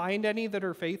he find any that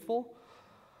are faithful?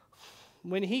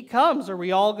 When he comes, are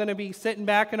we all going to be sitting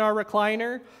back in our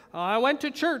recliner? I went to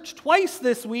church twice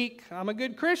this week. I'm a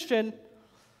good Christian.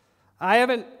 I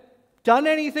haven't done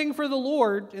anything for the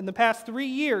Lord in the past 3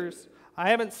 years. I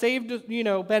haven't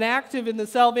been active in the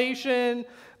salvation,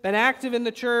 been active in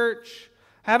the church,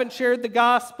 haven't shared the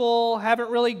gospel,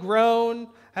 haven't really grown,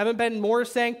 haven't been more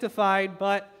sanctified,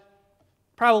 but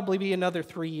probably be another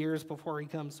 3 years before he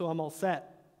comes, so I'm all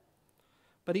set.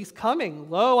 But he's coming.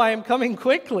 Lo, I am coming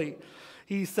quickly,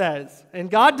 he says.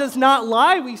 And God does not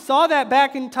lie. We saw that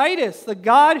back in Titus. The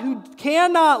God who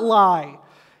cannot lie.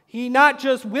 He not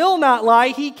just will not lie,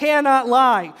 he cannot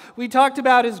lie. We talked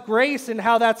about his grace and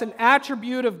how that's an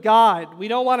attribute of God. We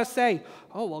don't want to say,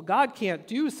 oh, well, God can't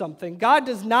do something. God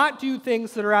does not do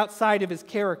things that are outside of his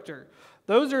character.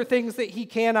 Those are things that he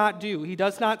cannot do. He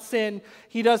does not sin.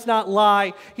 He does not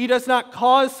lie. He does not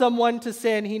cause someone to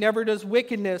sin. He never does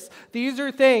wickedness. These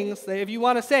are things that if you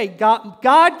want to say,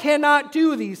 God cannot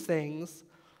do these things,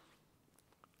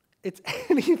 it's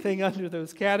anything under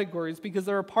those categories because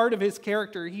they're a part of his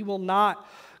character. He will not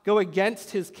go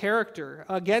against his character,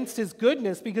 against his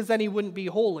goodness, because then he wouldn't be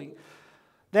holy.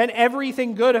 Then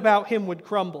everything good about him would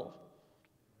crumble.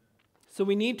 So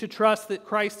we need to trust that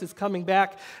Christ is coming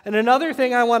back. And another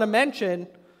thing I want to mention,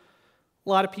 a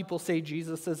lot of people say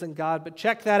Jesus isn't God, but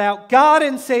check that out. God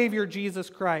and Savior Jesus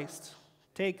Christ.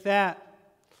 Take that.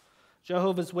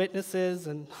 Jehovah's Witnesses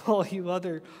and all you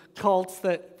other cults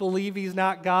that believe he's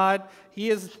not God. He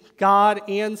is God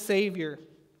and Savior.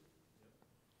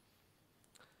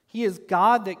 He is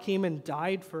God that came and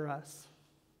died for us.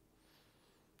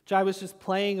 Which I was just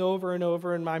playing over and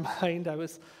over in my mind.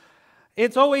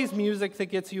 It's always music that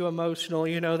gets you emotional.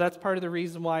 That's part of the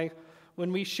reason why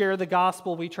when we share the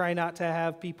gospel, we try not to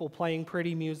have people playing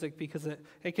pretty music because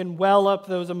it can well up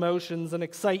those emotions and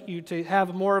excite you to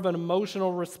have more of an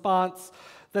emotional response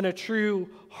than a true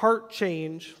heart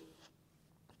change.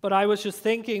 But I was just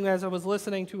thinking as I was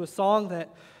listening to a song that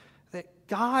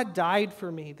God died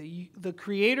for me, the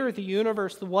creator of the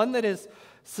universe, the one that is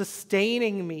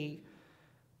sustaining me,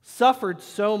 suffered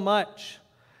so much.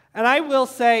 And I will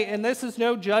say, and this is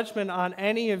no judgment on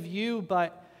any of you,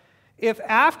 but if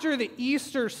after the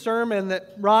Easter sermon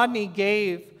that Rodney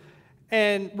gave,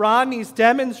 And Rodney's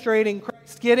demonstrating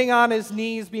Christ getting on his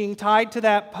knees, being tied to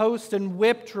that post and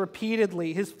whipped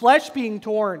repeatedly, his flesh being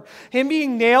torn, him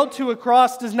being nailed to a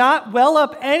cross does not well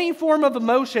up any form of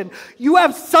emotion. You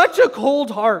have such a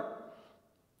cold heart.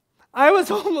 I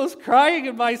was almost crying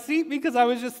in my seat because I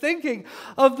was just thinking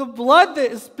of the blood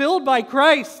that is spilled by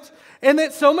Christ, and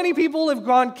that so many people have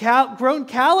grown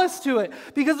callous to it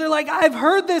because they're like, I've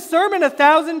heard this sermon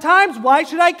 1,000 times. Why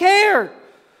should I care?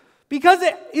 Because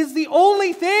it is the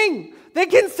only thing that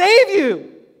can save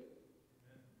you.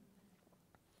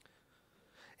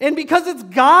 And because it's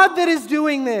God that is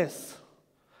doing this.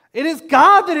 It is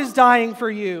God that is dying for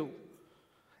you.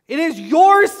 It is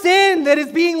your sin that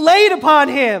is being laid upon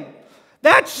him.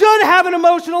 That should have an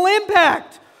emotional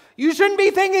impact. You shouldn't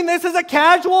be thinking this is a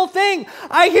casual thing.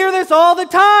 I hear this all the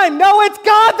time. No, it's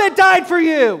God that died for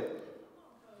you.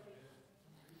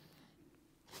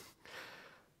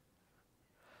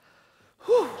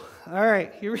 Whew. All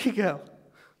right, here we go.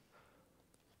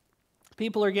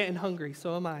 People are getting hungry,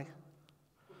 so am I.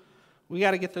 We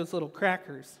got to get those little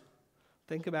crackers.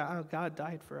 Think about how God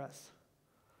died for us.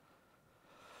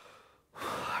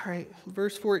 All right,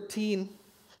 verse 14.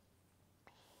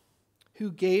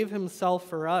 Who gave himself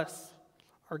for us.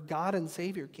 Our God and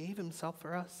Savior gave himself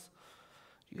for us.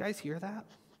 You guys hear that?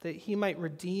 That he might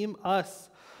redeem us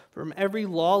from every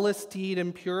lawless deed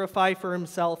and purify for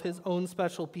himself his own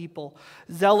special people,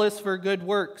 zealous for good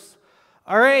works.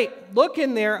 All right, look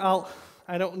in there.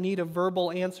 I don't need a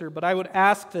verbal answer, but I would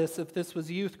ask this if this was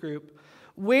youth group.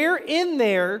 Where in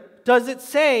there does it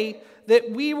say that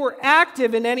we were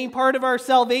active in any part of our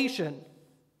salvation?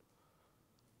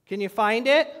 Can you find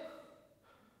it?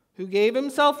 Who gave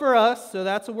himself for us, so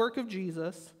that's a work of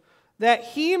Jesus, that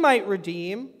he might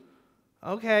redeem.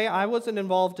 Okay, I wasn't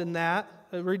involved in that.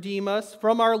 Redeem us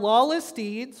from our lawless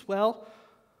deeds. Well,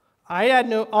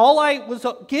 all I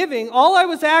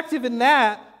was active in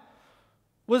that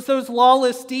was those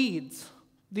lawless deeds.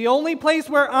 The only place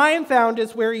where I am found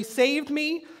is where he saved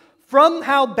me from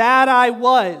how bad I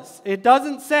was. It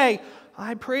doesn't say,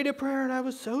 I prayed a prayer and I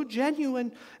was so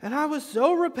genuine and I was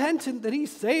so repentant that he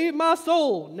saved my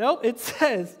soul. No, it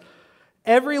says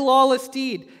every lawless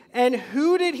deed. And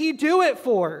who did he do it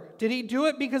for? Did he do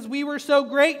it because we were so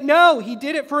great? No, he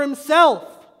did it for himself.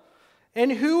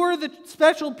 And who are the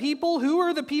special people? Who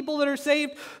are the people that are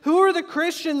saved? Who are the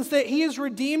Christians that he has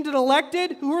redeemed and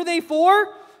elected? Who are they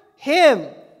for? Him.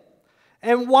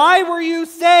 And why were you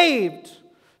saved?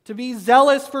 To be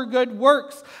zealous for good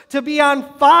works, to be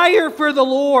on fire for the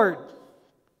Lord.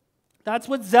 That's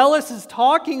what zealous is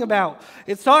talking about.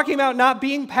 It's talking about not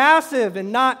being passive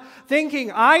and not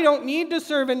thinking, I don't need to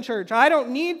serve in church. I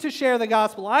don't need to share the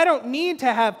gospel. I don't need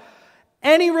to have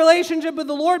any relationship with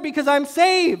the Lord because I'm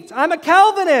saved. I'm a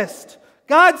Calvinist.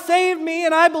 God saved me,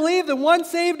 and I believe that once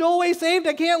saved, always saved.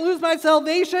 I can't lose my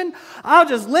salvation. I'll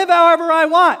just live however I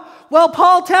want. Well,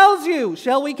 Paul tells you,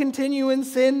 shall we continue in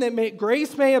sin that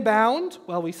grace may abound?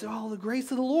 Well, we say, the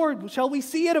grace of the Lord. Shall we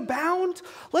see it abound?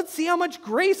 Let's see how much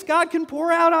grace God can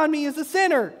pour out on me as a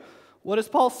sinner. What does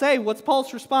Paul say? What's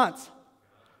Paul's response?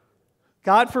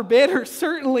 God forbid, or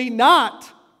certainly not.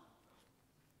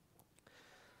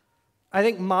 I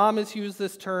think mom has used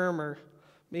this term, or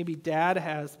maybe dad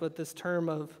has, but this term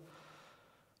of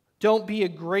don't be a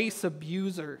grace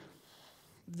abuser.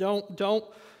 Don't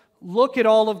look at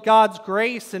all of God's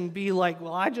grace and be like,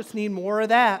 well, I just need more of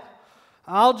that.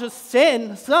 I'll just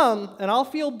sin some and I'll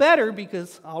feel better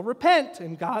because I'll repent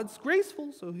and God's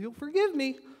graceful, so he'll forgive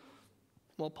me.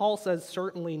 Well, Paul says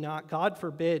certainly not. God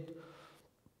forbid.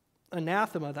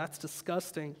 Anathema, that's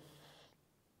disgusting.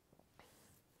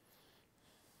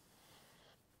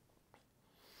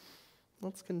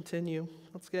 Let's continue.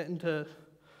 Let's get into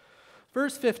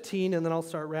verse 15 and then I'll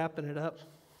start wrapping it up.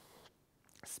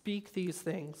 Speak these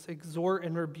things, exhort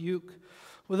and rebuke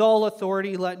with all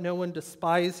authority, let no one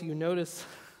despise you. Notice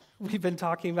we've been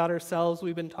talking about ourselves,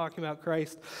 we've been talking about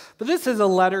Christ. But this is a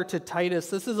letter to Titus.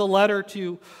 This is a letter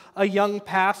to a young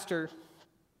pastor.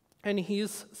 And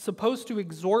he's supposed to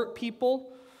exhort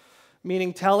people,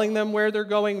 meaning telling them where they're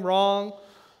going wrong.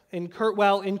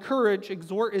 Encourage,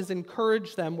 exhort is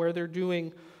encourage them where they're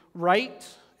doing right,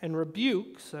 and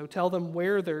rebuke, so tell them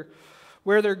where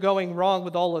they're going wrong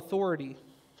with all authority.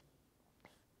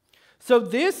 So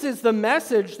this is the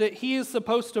message that he is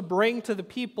supposed to bring to the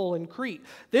people in Crete.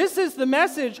 This is the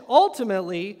message,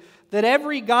 ultimately, that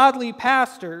every godly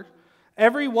pastor,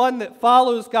 everyone that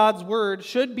follows God's word,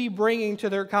 should be bringing to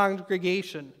their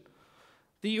congregation.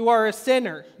 That you are a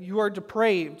sinner, you are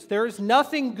depraved, there is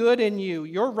nothing good in you.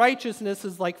 Your righteousness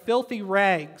is like filthy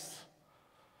rags.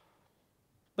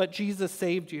 But Jesus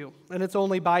saved you, and it's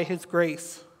only by his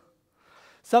grace.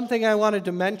 Something I wanted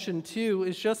to mention too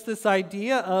is just this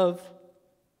idea of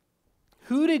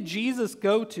who did Jesus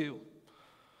go to?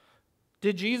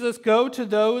 Did Jesus go to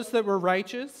those that were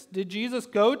righteous? Did Jesus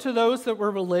go to those that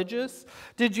were religious?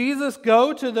 Did Jesus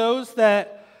go to those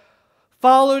that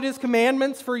followed his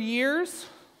commandments for years?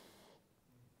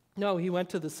 No, he went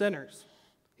to the sinners.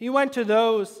 He went to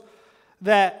those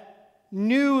that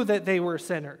knew that they were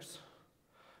sinners.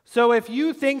 So if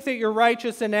you think that you're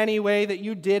righteous in any way, that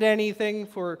you did anything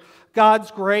for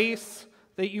God's grace,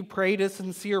 that you prayed a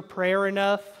sincere prayer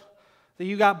enough, that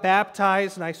you got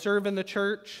baptized and I serve in the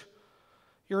church,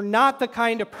 you're not the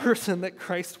kind of person that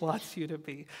Christ wants you to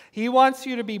be. He wants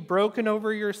you to be broken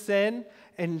over your sin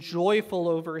and joyful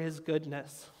over his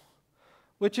goodness,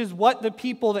 which is what the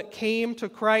people that came to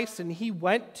Christ and he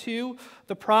went to,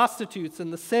 the prostitutes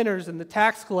and the sinners and the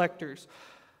tax collectors.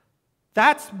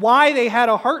 That's why they had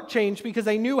a heart change, because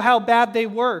they knew how bad they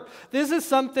were. This is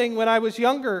something when I was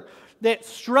younger that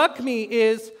struck me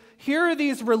is, here are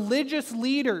these religious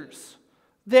leaders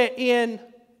that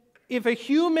if a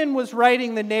human was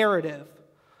writing the narrative,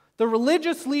 the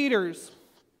religious leaders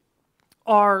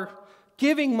are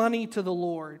giving money to the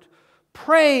Lord,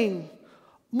 praying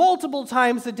multiple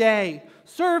times a day,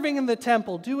 serving in the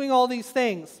temple, doing all these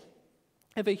things.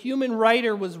 If a human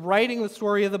writer was writing the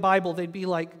story of the Bible, they'd be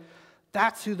like,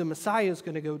 that's who the Messiah is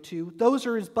going to go to. Those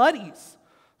are his buddies.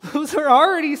 Those are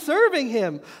already serving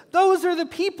him. Those are the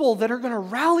people that are going to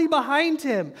rally behind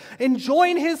him and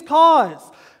join his cause.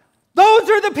 Those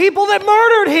are the people that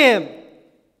murdered him.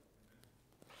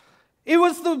 It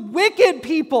was the wicked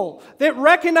people that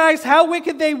recognized how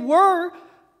wicked they were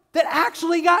that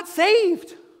actually got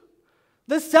saved.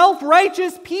 The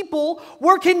self-righteous people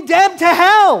were condemned to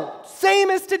hell, same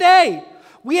as today.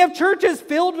 We have churches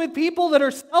filled with people that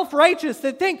are self-righteous,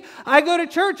 that think, I go to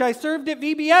church, I served at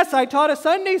VBS, I taught a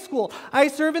Sunday school, I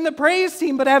serve in the praise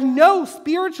team, but have no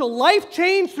spiritual life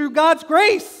change through God's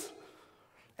grace.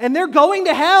 And they're going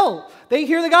to hell. They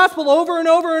hear the gospel over and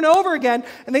over and over again,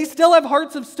 and they still have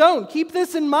hearts of stone. Keep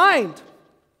this in mind.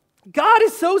 God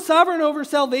is so sovereign over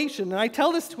salvation, and I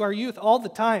tell this to our youth all the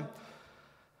time.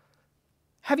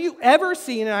 Have you ever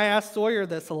seen, and I ask Sawyer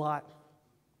this a lot,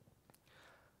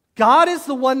 God is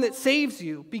the one that saves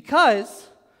you, because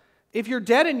if you're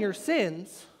dead in your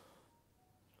sins,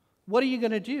 what are you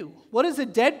going to do? What does a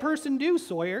dead person do,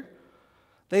 Sawyer?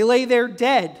 They lay there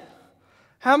dead.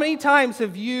 How many times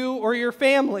have you or your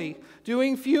family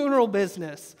doing funeral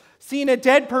business seen a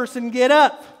dead person get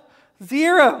up?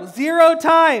 Zero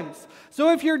times.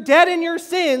 So if you're dead in your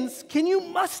sins, can you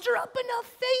muster up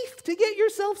enough faith to get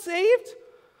yourself saved?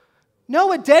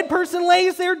 No, a dead person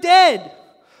lays there dead.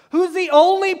 Who's the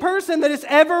only person that has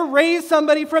ever raised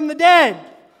somebody from the dead?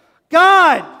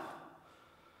 God.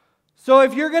 So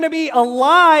if you're going to be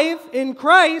alive in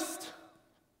Christ,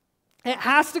 it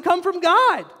has to come from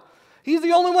God. He's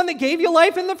the only one that gave you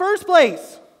life in the first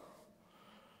place.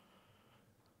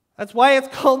 That's why it's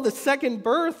called the second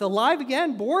birth, alive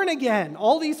again, born again,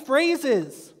 all these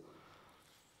phrases.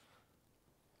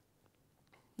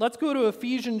 Let's go to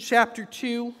Ephesians chapter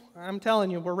 2. I'm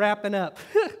telling you, we're wrapping up.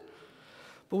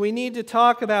 But we need to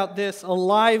talk about this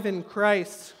alive in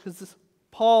Christ, because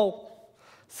Paul,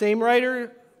 same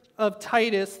writer of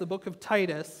Titus, the book of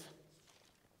Titus,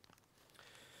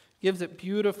 gives it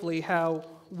beautifully how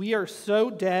we are so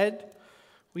dead,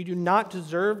 we do not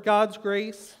deserve God's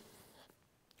grace.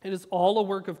 It is all a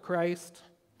work of Christ.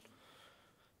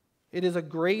 It is a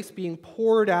grace being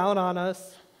poured out on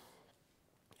us.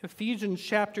 Ephesians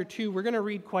chapter 2, we're going to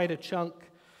read quite a chunk.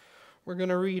 We're going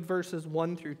to read verses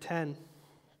 1 through 10.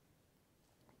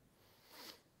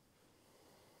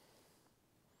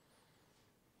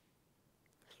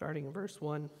 Starting in verse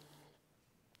 1.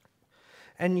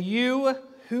 And you,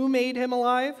 who made him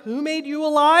alive? Who made you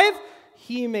alive?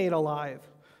 He made alive,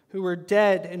 who were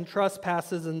dead in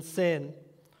trespasses and sin.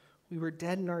 We were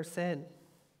dead in our sin.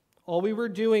 All we were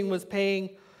doing was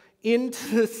paying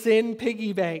into the sin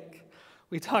piggy bank.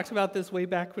 We talked about this way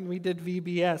back when we did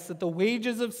VBS, that the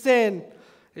wages of sin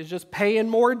is just paying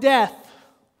more death.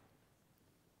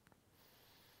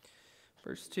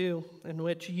 Verse 2, in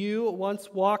which you once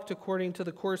walked according to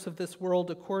the course of this world,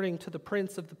 according to the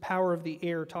prince of the power of the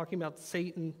air, talking about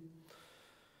Satan,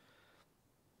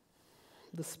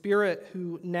 the spirit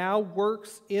who now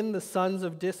works in the sons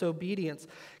of disobedience.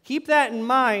 Keep that in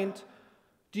mind.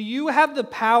 Do you have the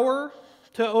power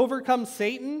to overcome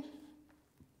Satan?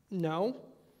 No.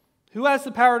 Who has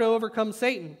the power to overcome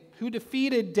Satan? Who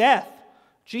defeated death?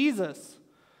 Jesus.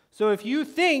 So if you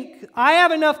think, I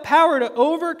have enough power to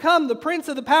overcome the prince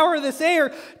of the power of this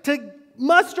air, to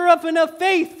muster up enough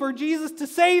faith for Jesus to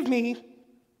save me,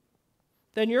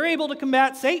 then you're able to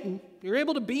combat Satan. You're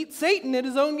able to beat Satan at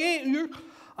his own game.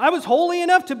 I was holy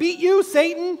enough to beat you,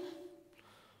 Satan.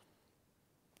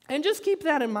 And just keep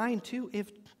that in mind, too.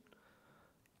 If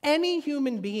any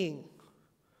human being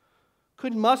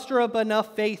could muster up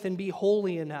enough faith and be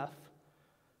holy enough,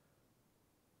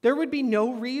 there would be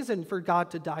no reason for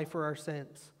God to die for our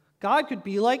sins. God could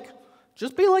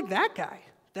just be like that guy.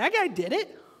 That guy did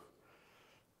it.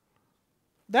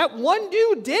 That one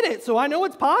dude did it, so I know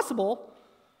it's possible.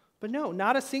 But no,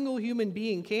 not a single human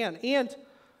being can. And,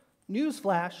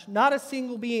 newsflash, not a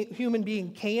single human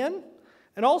being can.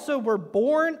 And also, we're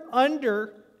born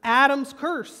under Adam's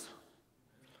curse.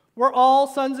 We're all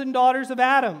sons and daughters of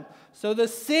Adam. So the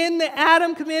sin that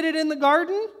Adam committed in the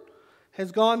garden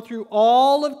has gone through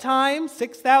all of time,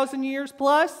 6,000 years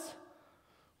plus.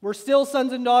 We're still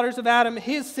sons and daughters of Adam.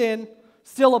 His sin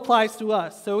still applies to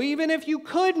us. So even if you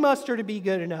could muster to be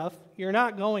good enough, you're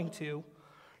not going to.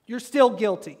 You're still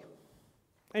guilty.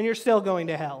 And you're still going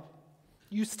to hell.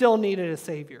 You still needed a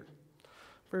Savior.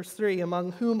 Verse 3,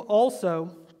 among whom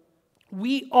also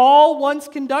we all once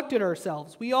conducted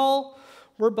ourselves. We all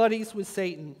were buddies with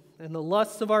Satan, and the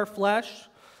lusts of our flesh,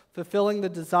 fulfilling the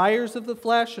desires of the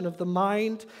flesh and of the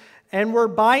mind, and were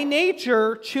by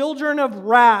nature children of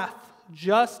wrath,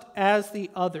 just as the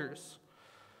others.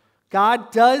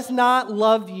 God does not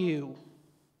love you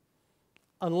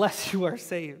unless you are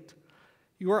saved.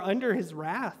 You are under his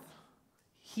wrath.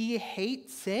 He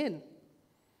hates sin.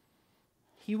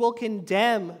 He will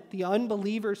condemn the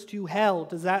unbelievers to hell.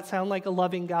 Does that sound like a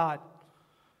loving God?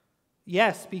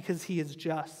 Yes, because he is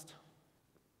just.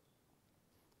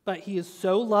 But he is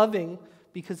so loving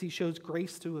because he shows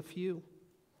grace to a few.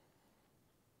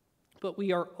 But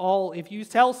we are all, if you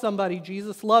tell somebody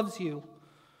Jesus loves you,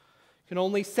 you can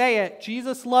only say it,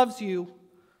 Jesus loves you.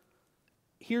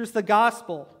 Here's the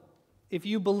gospel. If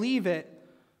you believe it,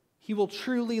 he will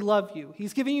truly love you.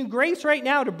 He's giving you grace right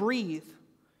now to breathe.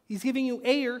 He's giving you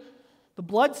air. The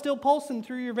blood's still pulsing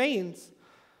through your veins.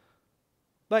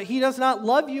 But he does not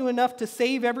love you enough to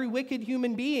save every wicked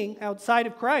human being outside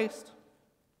of Christ.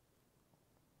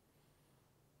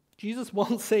 Jesus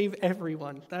won't save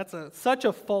everyone. That's such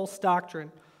a false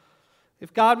doctrine.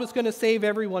 If God was going to save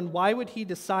everyone, why would he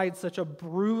decide such a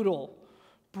brutal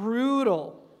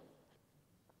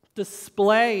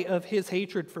display of his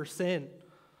hatred for sin?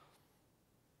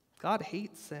 God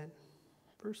hates sin.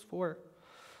 Verse 4.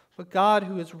 But God,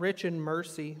 who is rich in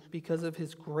mercy, because of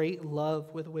his great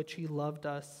love with which he loved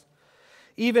us,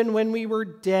 even when we were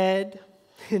dead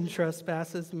in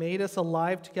trespasses, made us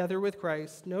alive together with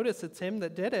Christ. Notice it's him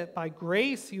that did it. By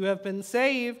grace you have been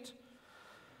saved.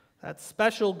 That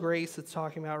special grace it's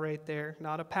talking about right there.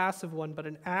 Not a passive one, but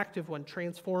an active one,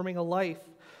 transforming a life.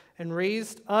 And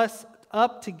raised us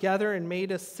up together and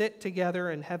made us sit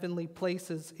together in heavenly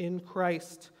places in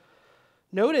Christ.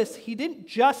 Notice, he didn't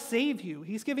just save you.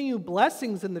 He's giving you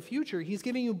blessings in the future. He's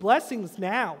giving you blessings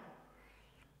now.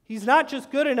 He's not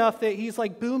just good enough that he's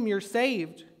like, boom, you're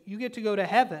saved. You get to go to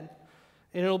heaven,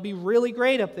 and it'll be really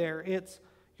great up there. It's,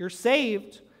 you're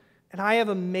saved, and I have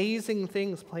amazing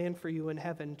things planned for you in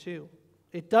heaven too.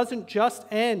 It doesn't just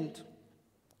end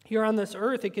here on this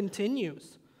earth. It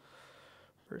continues.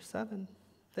 Verse 7.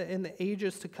 That in the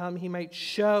ages to come he might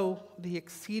show the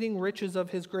exceeding riches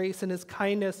of his grace and his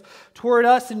kindness toward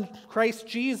us in Christ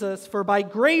Jesus. For by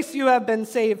grace you have been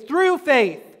saved through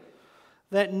faith,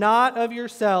 that not of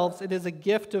yourselves, it is a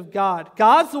gift of God.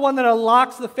 God's the one that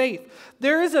unlocks the faith.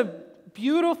 There is a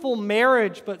beautiful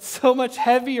marriage, but so much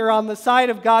heavier on the side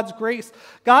of God's grace.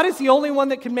 God is the only one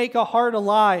that can make a heart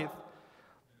alive.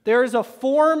 There is a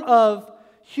form of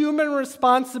human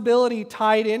responsibility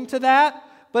tied into that.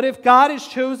 But if God has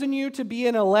chosen you to be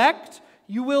an elect,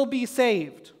 you will be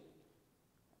saved.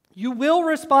 You will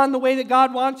respond the way that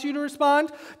God wants you to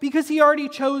respond because he already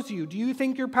chose you. Do you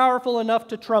think you're powerful enough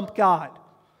to trump God?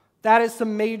 That is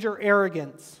some major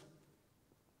arrogance.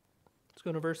 Let's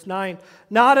go to verse 9.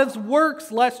 Not of works,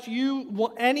 lest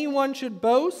anyone should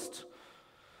boast.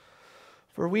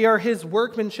 For we are his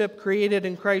workmanship, created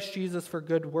in Christ Jesus for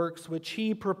good works, which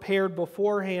he prepared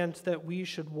beforehand that we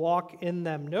should walk in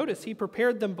them. Notice, he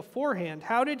prepared them beforehand.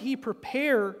 How did he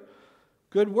prepare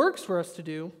good works for us to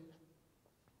do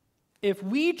if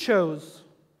we chose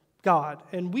God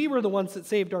and we were the ones that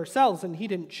saved ourselves and he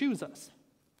didn't choose us?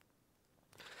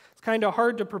 It's kind of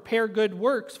hard to prepare good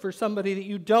works for somebody that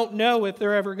you don't know if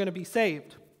they're ever going to be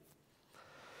saved.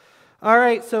 All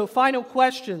right, so final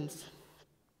questions.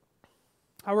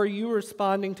 How are you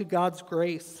responding to God's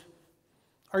grace?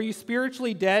 Are you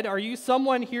spiritually dead? Are you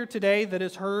someone here today that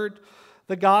has heard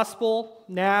the gospel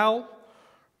now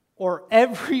or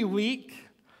every week,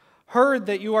 heard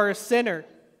that you are a sinner,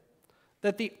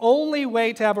 that the only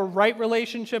way to have a right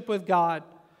relationship with God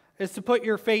is to put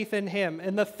your faith in Him.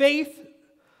 And the faith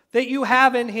that you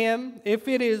have in Him, if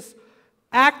it is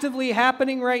actively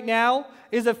happening right now,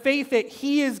 is a faith that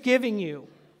He is giving you.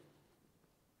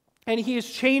 And He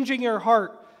is changing your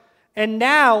heart. And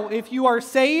now, if you are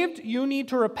saved, you need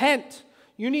to repent.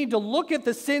 You need to look at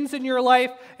the sins in your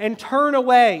life and turn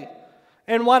away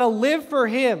and want to live for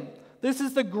Him. This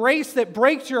is the grace that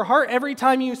breaks your heart every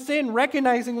time you sin,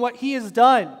 recognizing what He has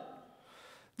done.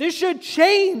 This should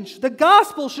change. The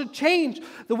gospel should change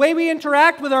the way we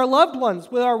interact with our loved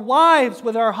ones, with our wives,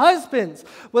 with our husbands,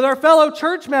 with our fellow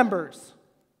church members.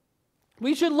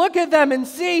 We should look at them and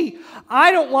see,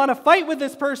 I don't want to fight with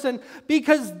this person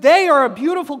because they are a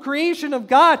beautiful creation of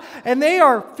God and they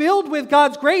are filled with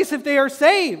God's grace if they are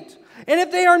saved. And if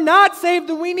they are not saved,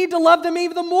 then we need to love them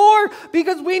even more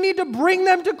because we need to bring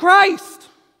them to Christ.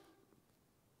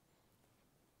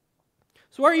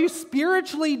 So are you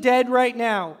spiritually dead right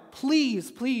now?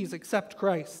 Please, please accept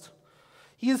Christ.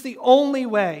 He is the only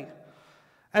way.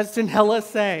 As Danella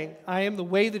sang, I am the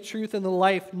way, the truth, and the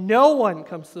life. No one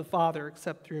comes to the Father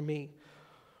except through me.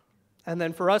 And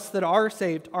then for us that are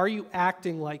saved, are you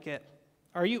acting like it?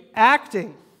 Are you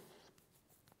acting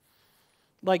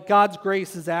like God's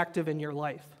grace is active in your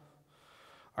life?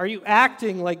 Are you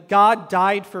acting like God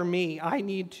died for me? I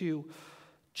need to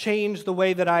change the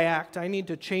way that I act. I need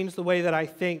to change the way that I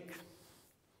think.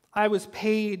 I was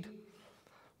paid.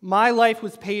 My life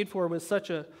was paid for with such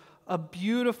a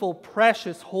beautiful,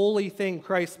 precious, holy thing,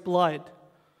 Christ's blood,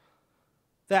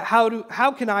 that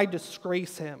how can I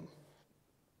disgrace Him?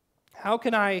 How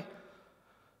can I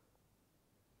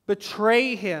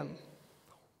betray Him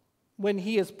when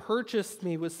He has purchased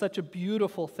me with such a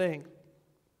beautiful thing?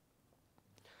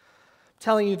 I'm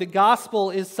telling you, the gospel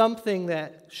is something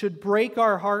that should break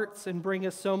our hearts and bring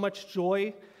us so much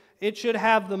joy. It should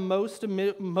have the most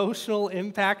emotional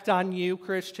impact on you,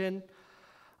 Christian.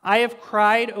 I have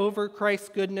cried over Christ's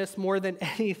goodness more than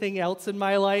anything else in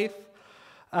my life,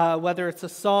 whether it's a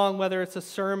song, whether it's a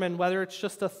sermon, whether it's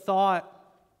just a thought.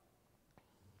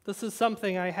 This is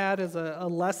something I had as a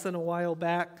lesson a while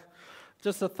back,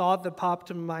 just a thought that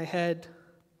popped in my head.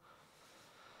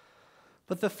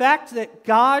 But the fact that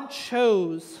God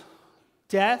chose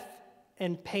death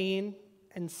and pain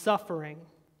and suffering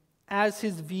as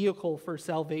His vehicle for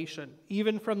salvation,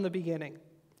 even from the beginning.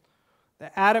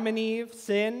 That Adam and Eve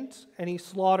sinned, and He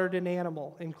slaughtered an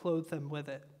animal and clothed them with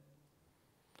it.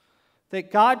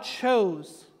 That God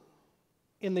chose,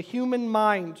 in the human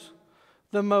mind,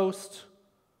 the most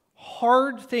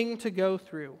hard thing to go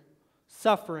through,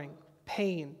 suffering,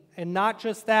 pain, and not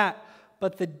just that,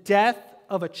 but the death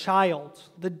of a child,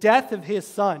 the death of His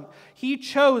Son. He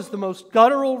chose the most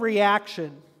guttural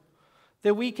reaction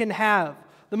that we can have,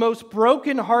 the most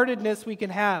brokenheartedness we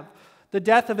can have, the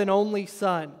death of an only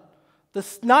son.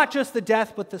 Not just the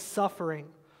death, but the suffering,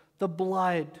 the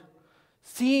blood.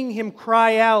 Seeing Him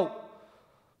cry out,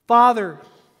 Father,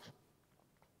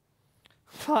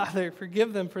 Father,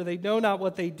 forgive them, for they know not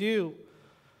what they do.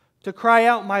 To cry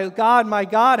out, my God,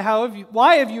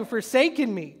 why have you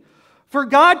forsaken me? For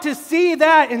God to see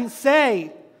that and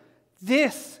say,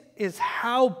 this is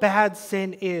how bad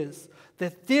sin is,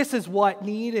 that this is what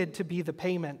needed to be the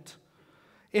payment.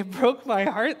 It broke my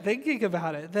heart thinking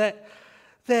about it,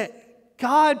 that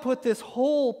God put this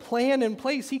whole plan in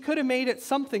place. He could have made it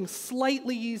something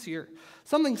slightly easier,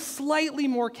 something slightly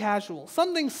more casual,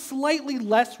 something slightly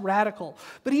less radical.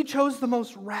 But He chose the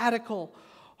most radical,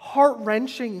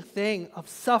 heart-wrenching thing of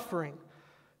suffering,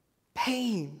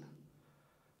 pain,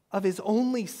 of His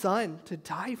only Son to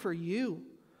die for you.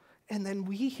 And then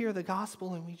we hear the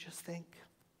gospel and we just think,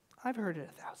 I've heard it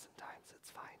 1,000 times, it's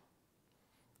fine.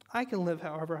 I can live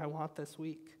however I want this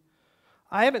week.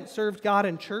 I haven't served God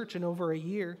in church in over a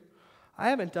year. I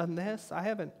haven't done this. I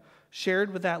haven't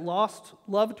shared with that lost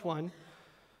loved one.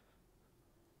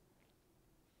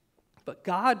 But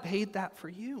God paid that for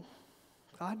you.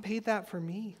 God paid that for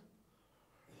me.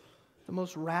 The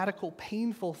most radical,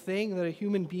 painful thing that a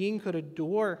human being could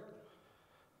adore.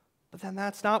 But then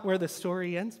that's not where the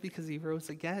story ends, because He rose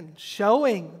again,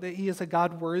 showing that He is a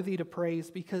God worthy to praise,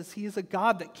 because He is a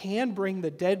God that can bring the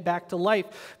dead back to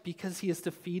life, because He has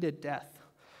defeated death.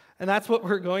 And that's what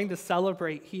we're going to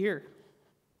celebrate here.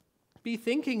 Be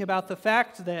thinking about the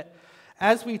fact that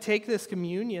as we take this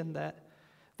communion, that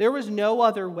there was no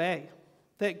other way,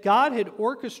 that God had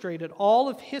orchestrated all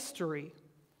of history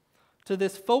to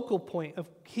this focal point of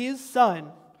His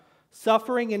Son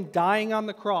suffering and dying on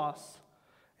the cross.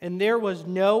 And there was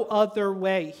no other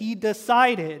way. He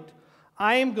decided,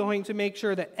 I am going to make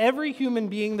sure that every human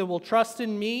being that will trust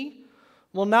in me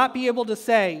will not be able to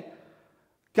say,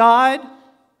 God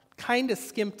kind of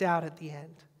skimped out at the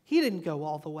end. He didn't go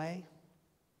all the way.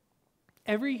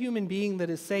 Every human being that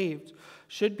is saved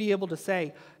should be able to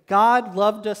say, God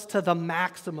loved us to the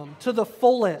maximum, to the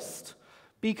fullest,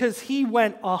 because he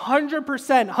went 100%,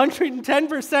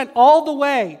 110% all the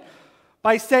way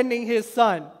by sending his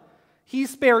son. He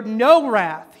spared no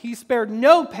wrath. He spared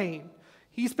no pain.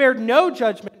 He spared no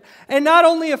judgment. And not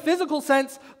only a physical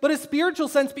sense, but a spiritual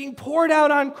sense being poured out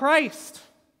on Christ.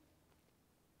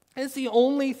 It's the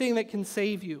only thing that can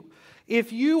save you.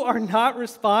 If you are not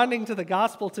responding to the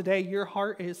gospel today, your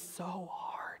heart is so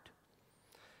hard.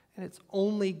 And it's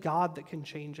only God that can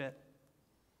change it.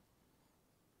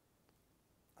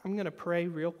 I'm going to pray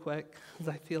real quick because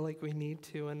I feel like we need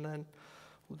to, and then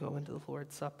we'll go into the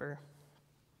Lord's Supper.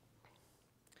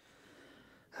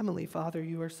 Heavenly Father,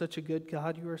 you are such a good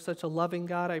God. You are such a loving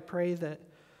God. I pray that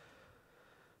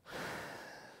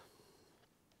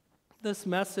this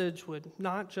message would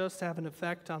not just have an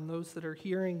effect on those that are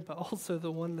hearing, but also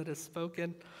the one that is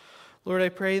spoken. Lord, I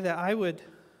pray that I would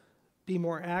be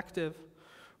more active,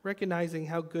 recognizing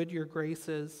how good your grace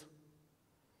is.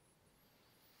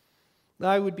 That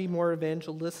I would be more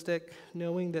evangelistic,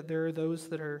 knowing that there are those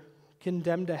that are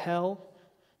condemned to hell.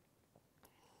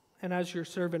 And as your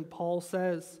servant Paul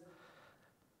says,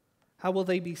 how will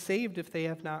they be saved if they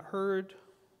have not heard?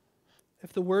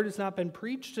 If the word has not been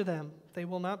preached to them, they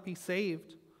will not be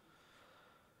saved.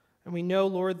 And we know,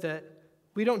 Lord, that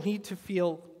we don't need to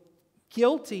feel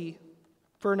guilty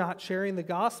for not sharing the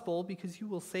gospel because you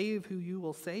will save who you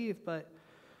will save, but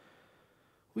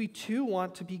we too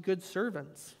want to be good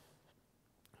servants.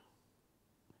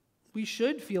 We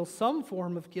should feel some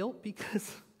form of guilt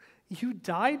because you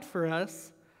died for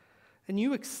us and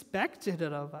you expected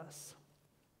it of us.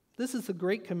 This is a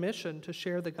great commission to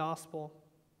share the gospel,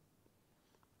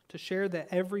 to share that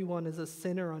everyone is a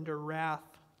sinner under wrath.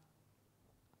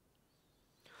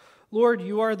 Lord,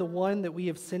 you are the one that we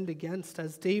have sinned against,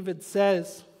 as David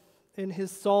says in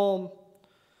his psalm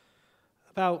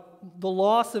about the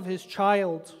loss of his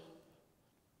child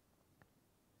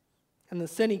and the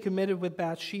sin he committed with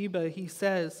Bathsheba. He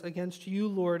says, against you,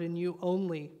 Lord, and you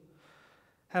only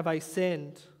have I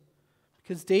sinned.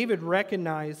 Because David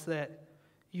recognized that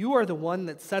you are the one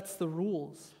that sets the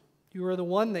rules. You are the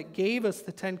one that gave us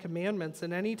the 10 Commandments.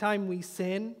 And anytime we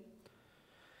sin,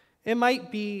 it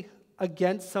might be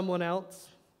against someone else.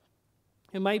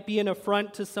 It might be an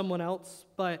affront to someone else.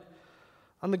 But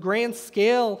on the grand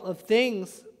scale of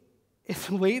things, it's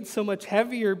weighed so much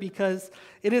heavier because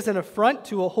it is an affront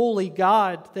to a holy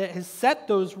God that has set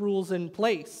those rules in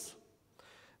place.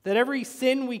 That every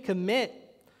sin we commit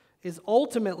is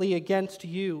ultimately against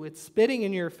you. It's spitting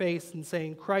in your face and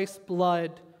saying, Christ's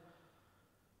blood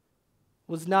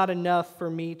was not enough for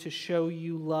me to show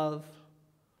you love.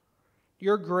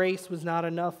 Your grace was not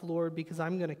enough, Lord, because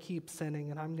I'm going to keep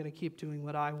sinning and I'm going to keep doing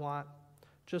what I want.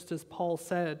 Just as Paul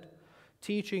said,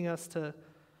 teaching us to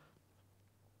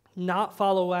not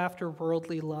follow after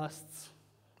worldly lusts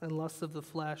and lusts of the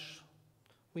flesh.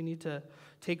 We need to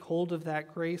take hold of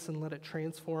that grace and let it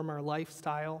transform our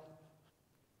lifestyle.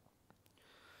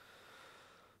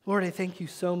 Lord, I thank you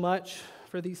so much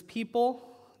for these people,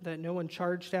 that no one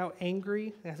charged out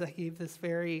angry as I gave this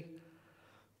very,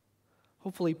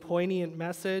 hopefully, poignant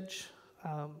message.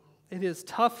 It is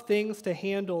tough things to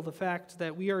handle, the fact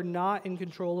that we are not in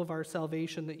control of our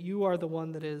salvation, that you are the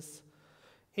one that is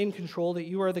in control, that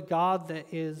you are the God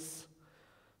that is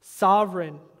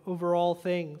sovereign over all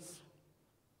things.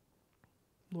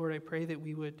 Lord, I pray that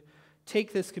we would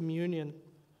take this communion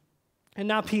and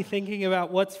not be thinking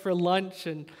about what's for lunch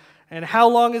and how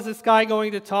long is this guy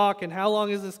going to talk and how long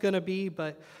is this going to be,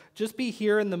 but just be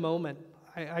here in the moment.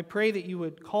 I pray that you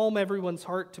would calm everyone's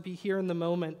heart to be here in the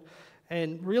moment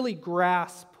and really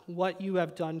grasp what you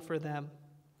have done for them.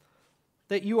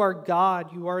 That you are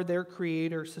God, you are their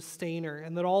creator, sustainer,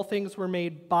 and that all things were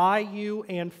made by you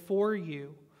and for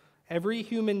you. Every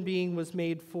human being was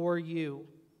made for you,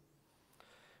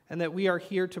 and that we are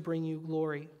here to bring you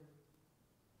glory.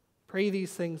 Pray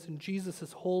these things in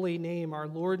Jesus' holy name, our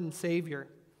Lord and Savior.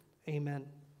 Amen.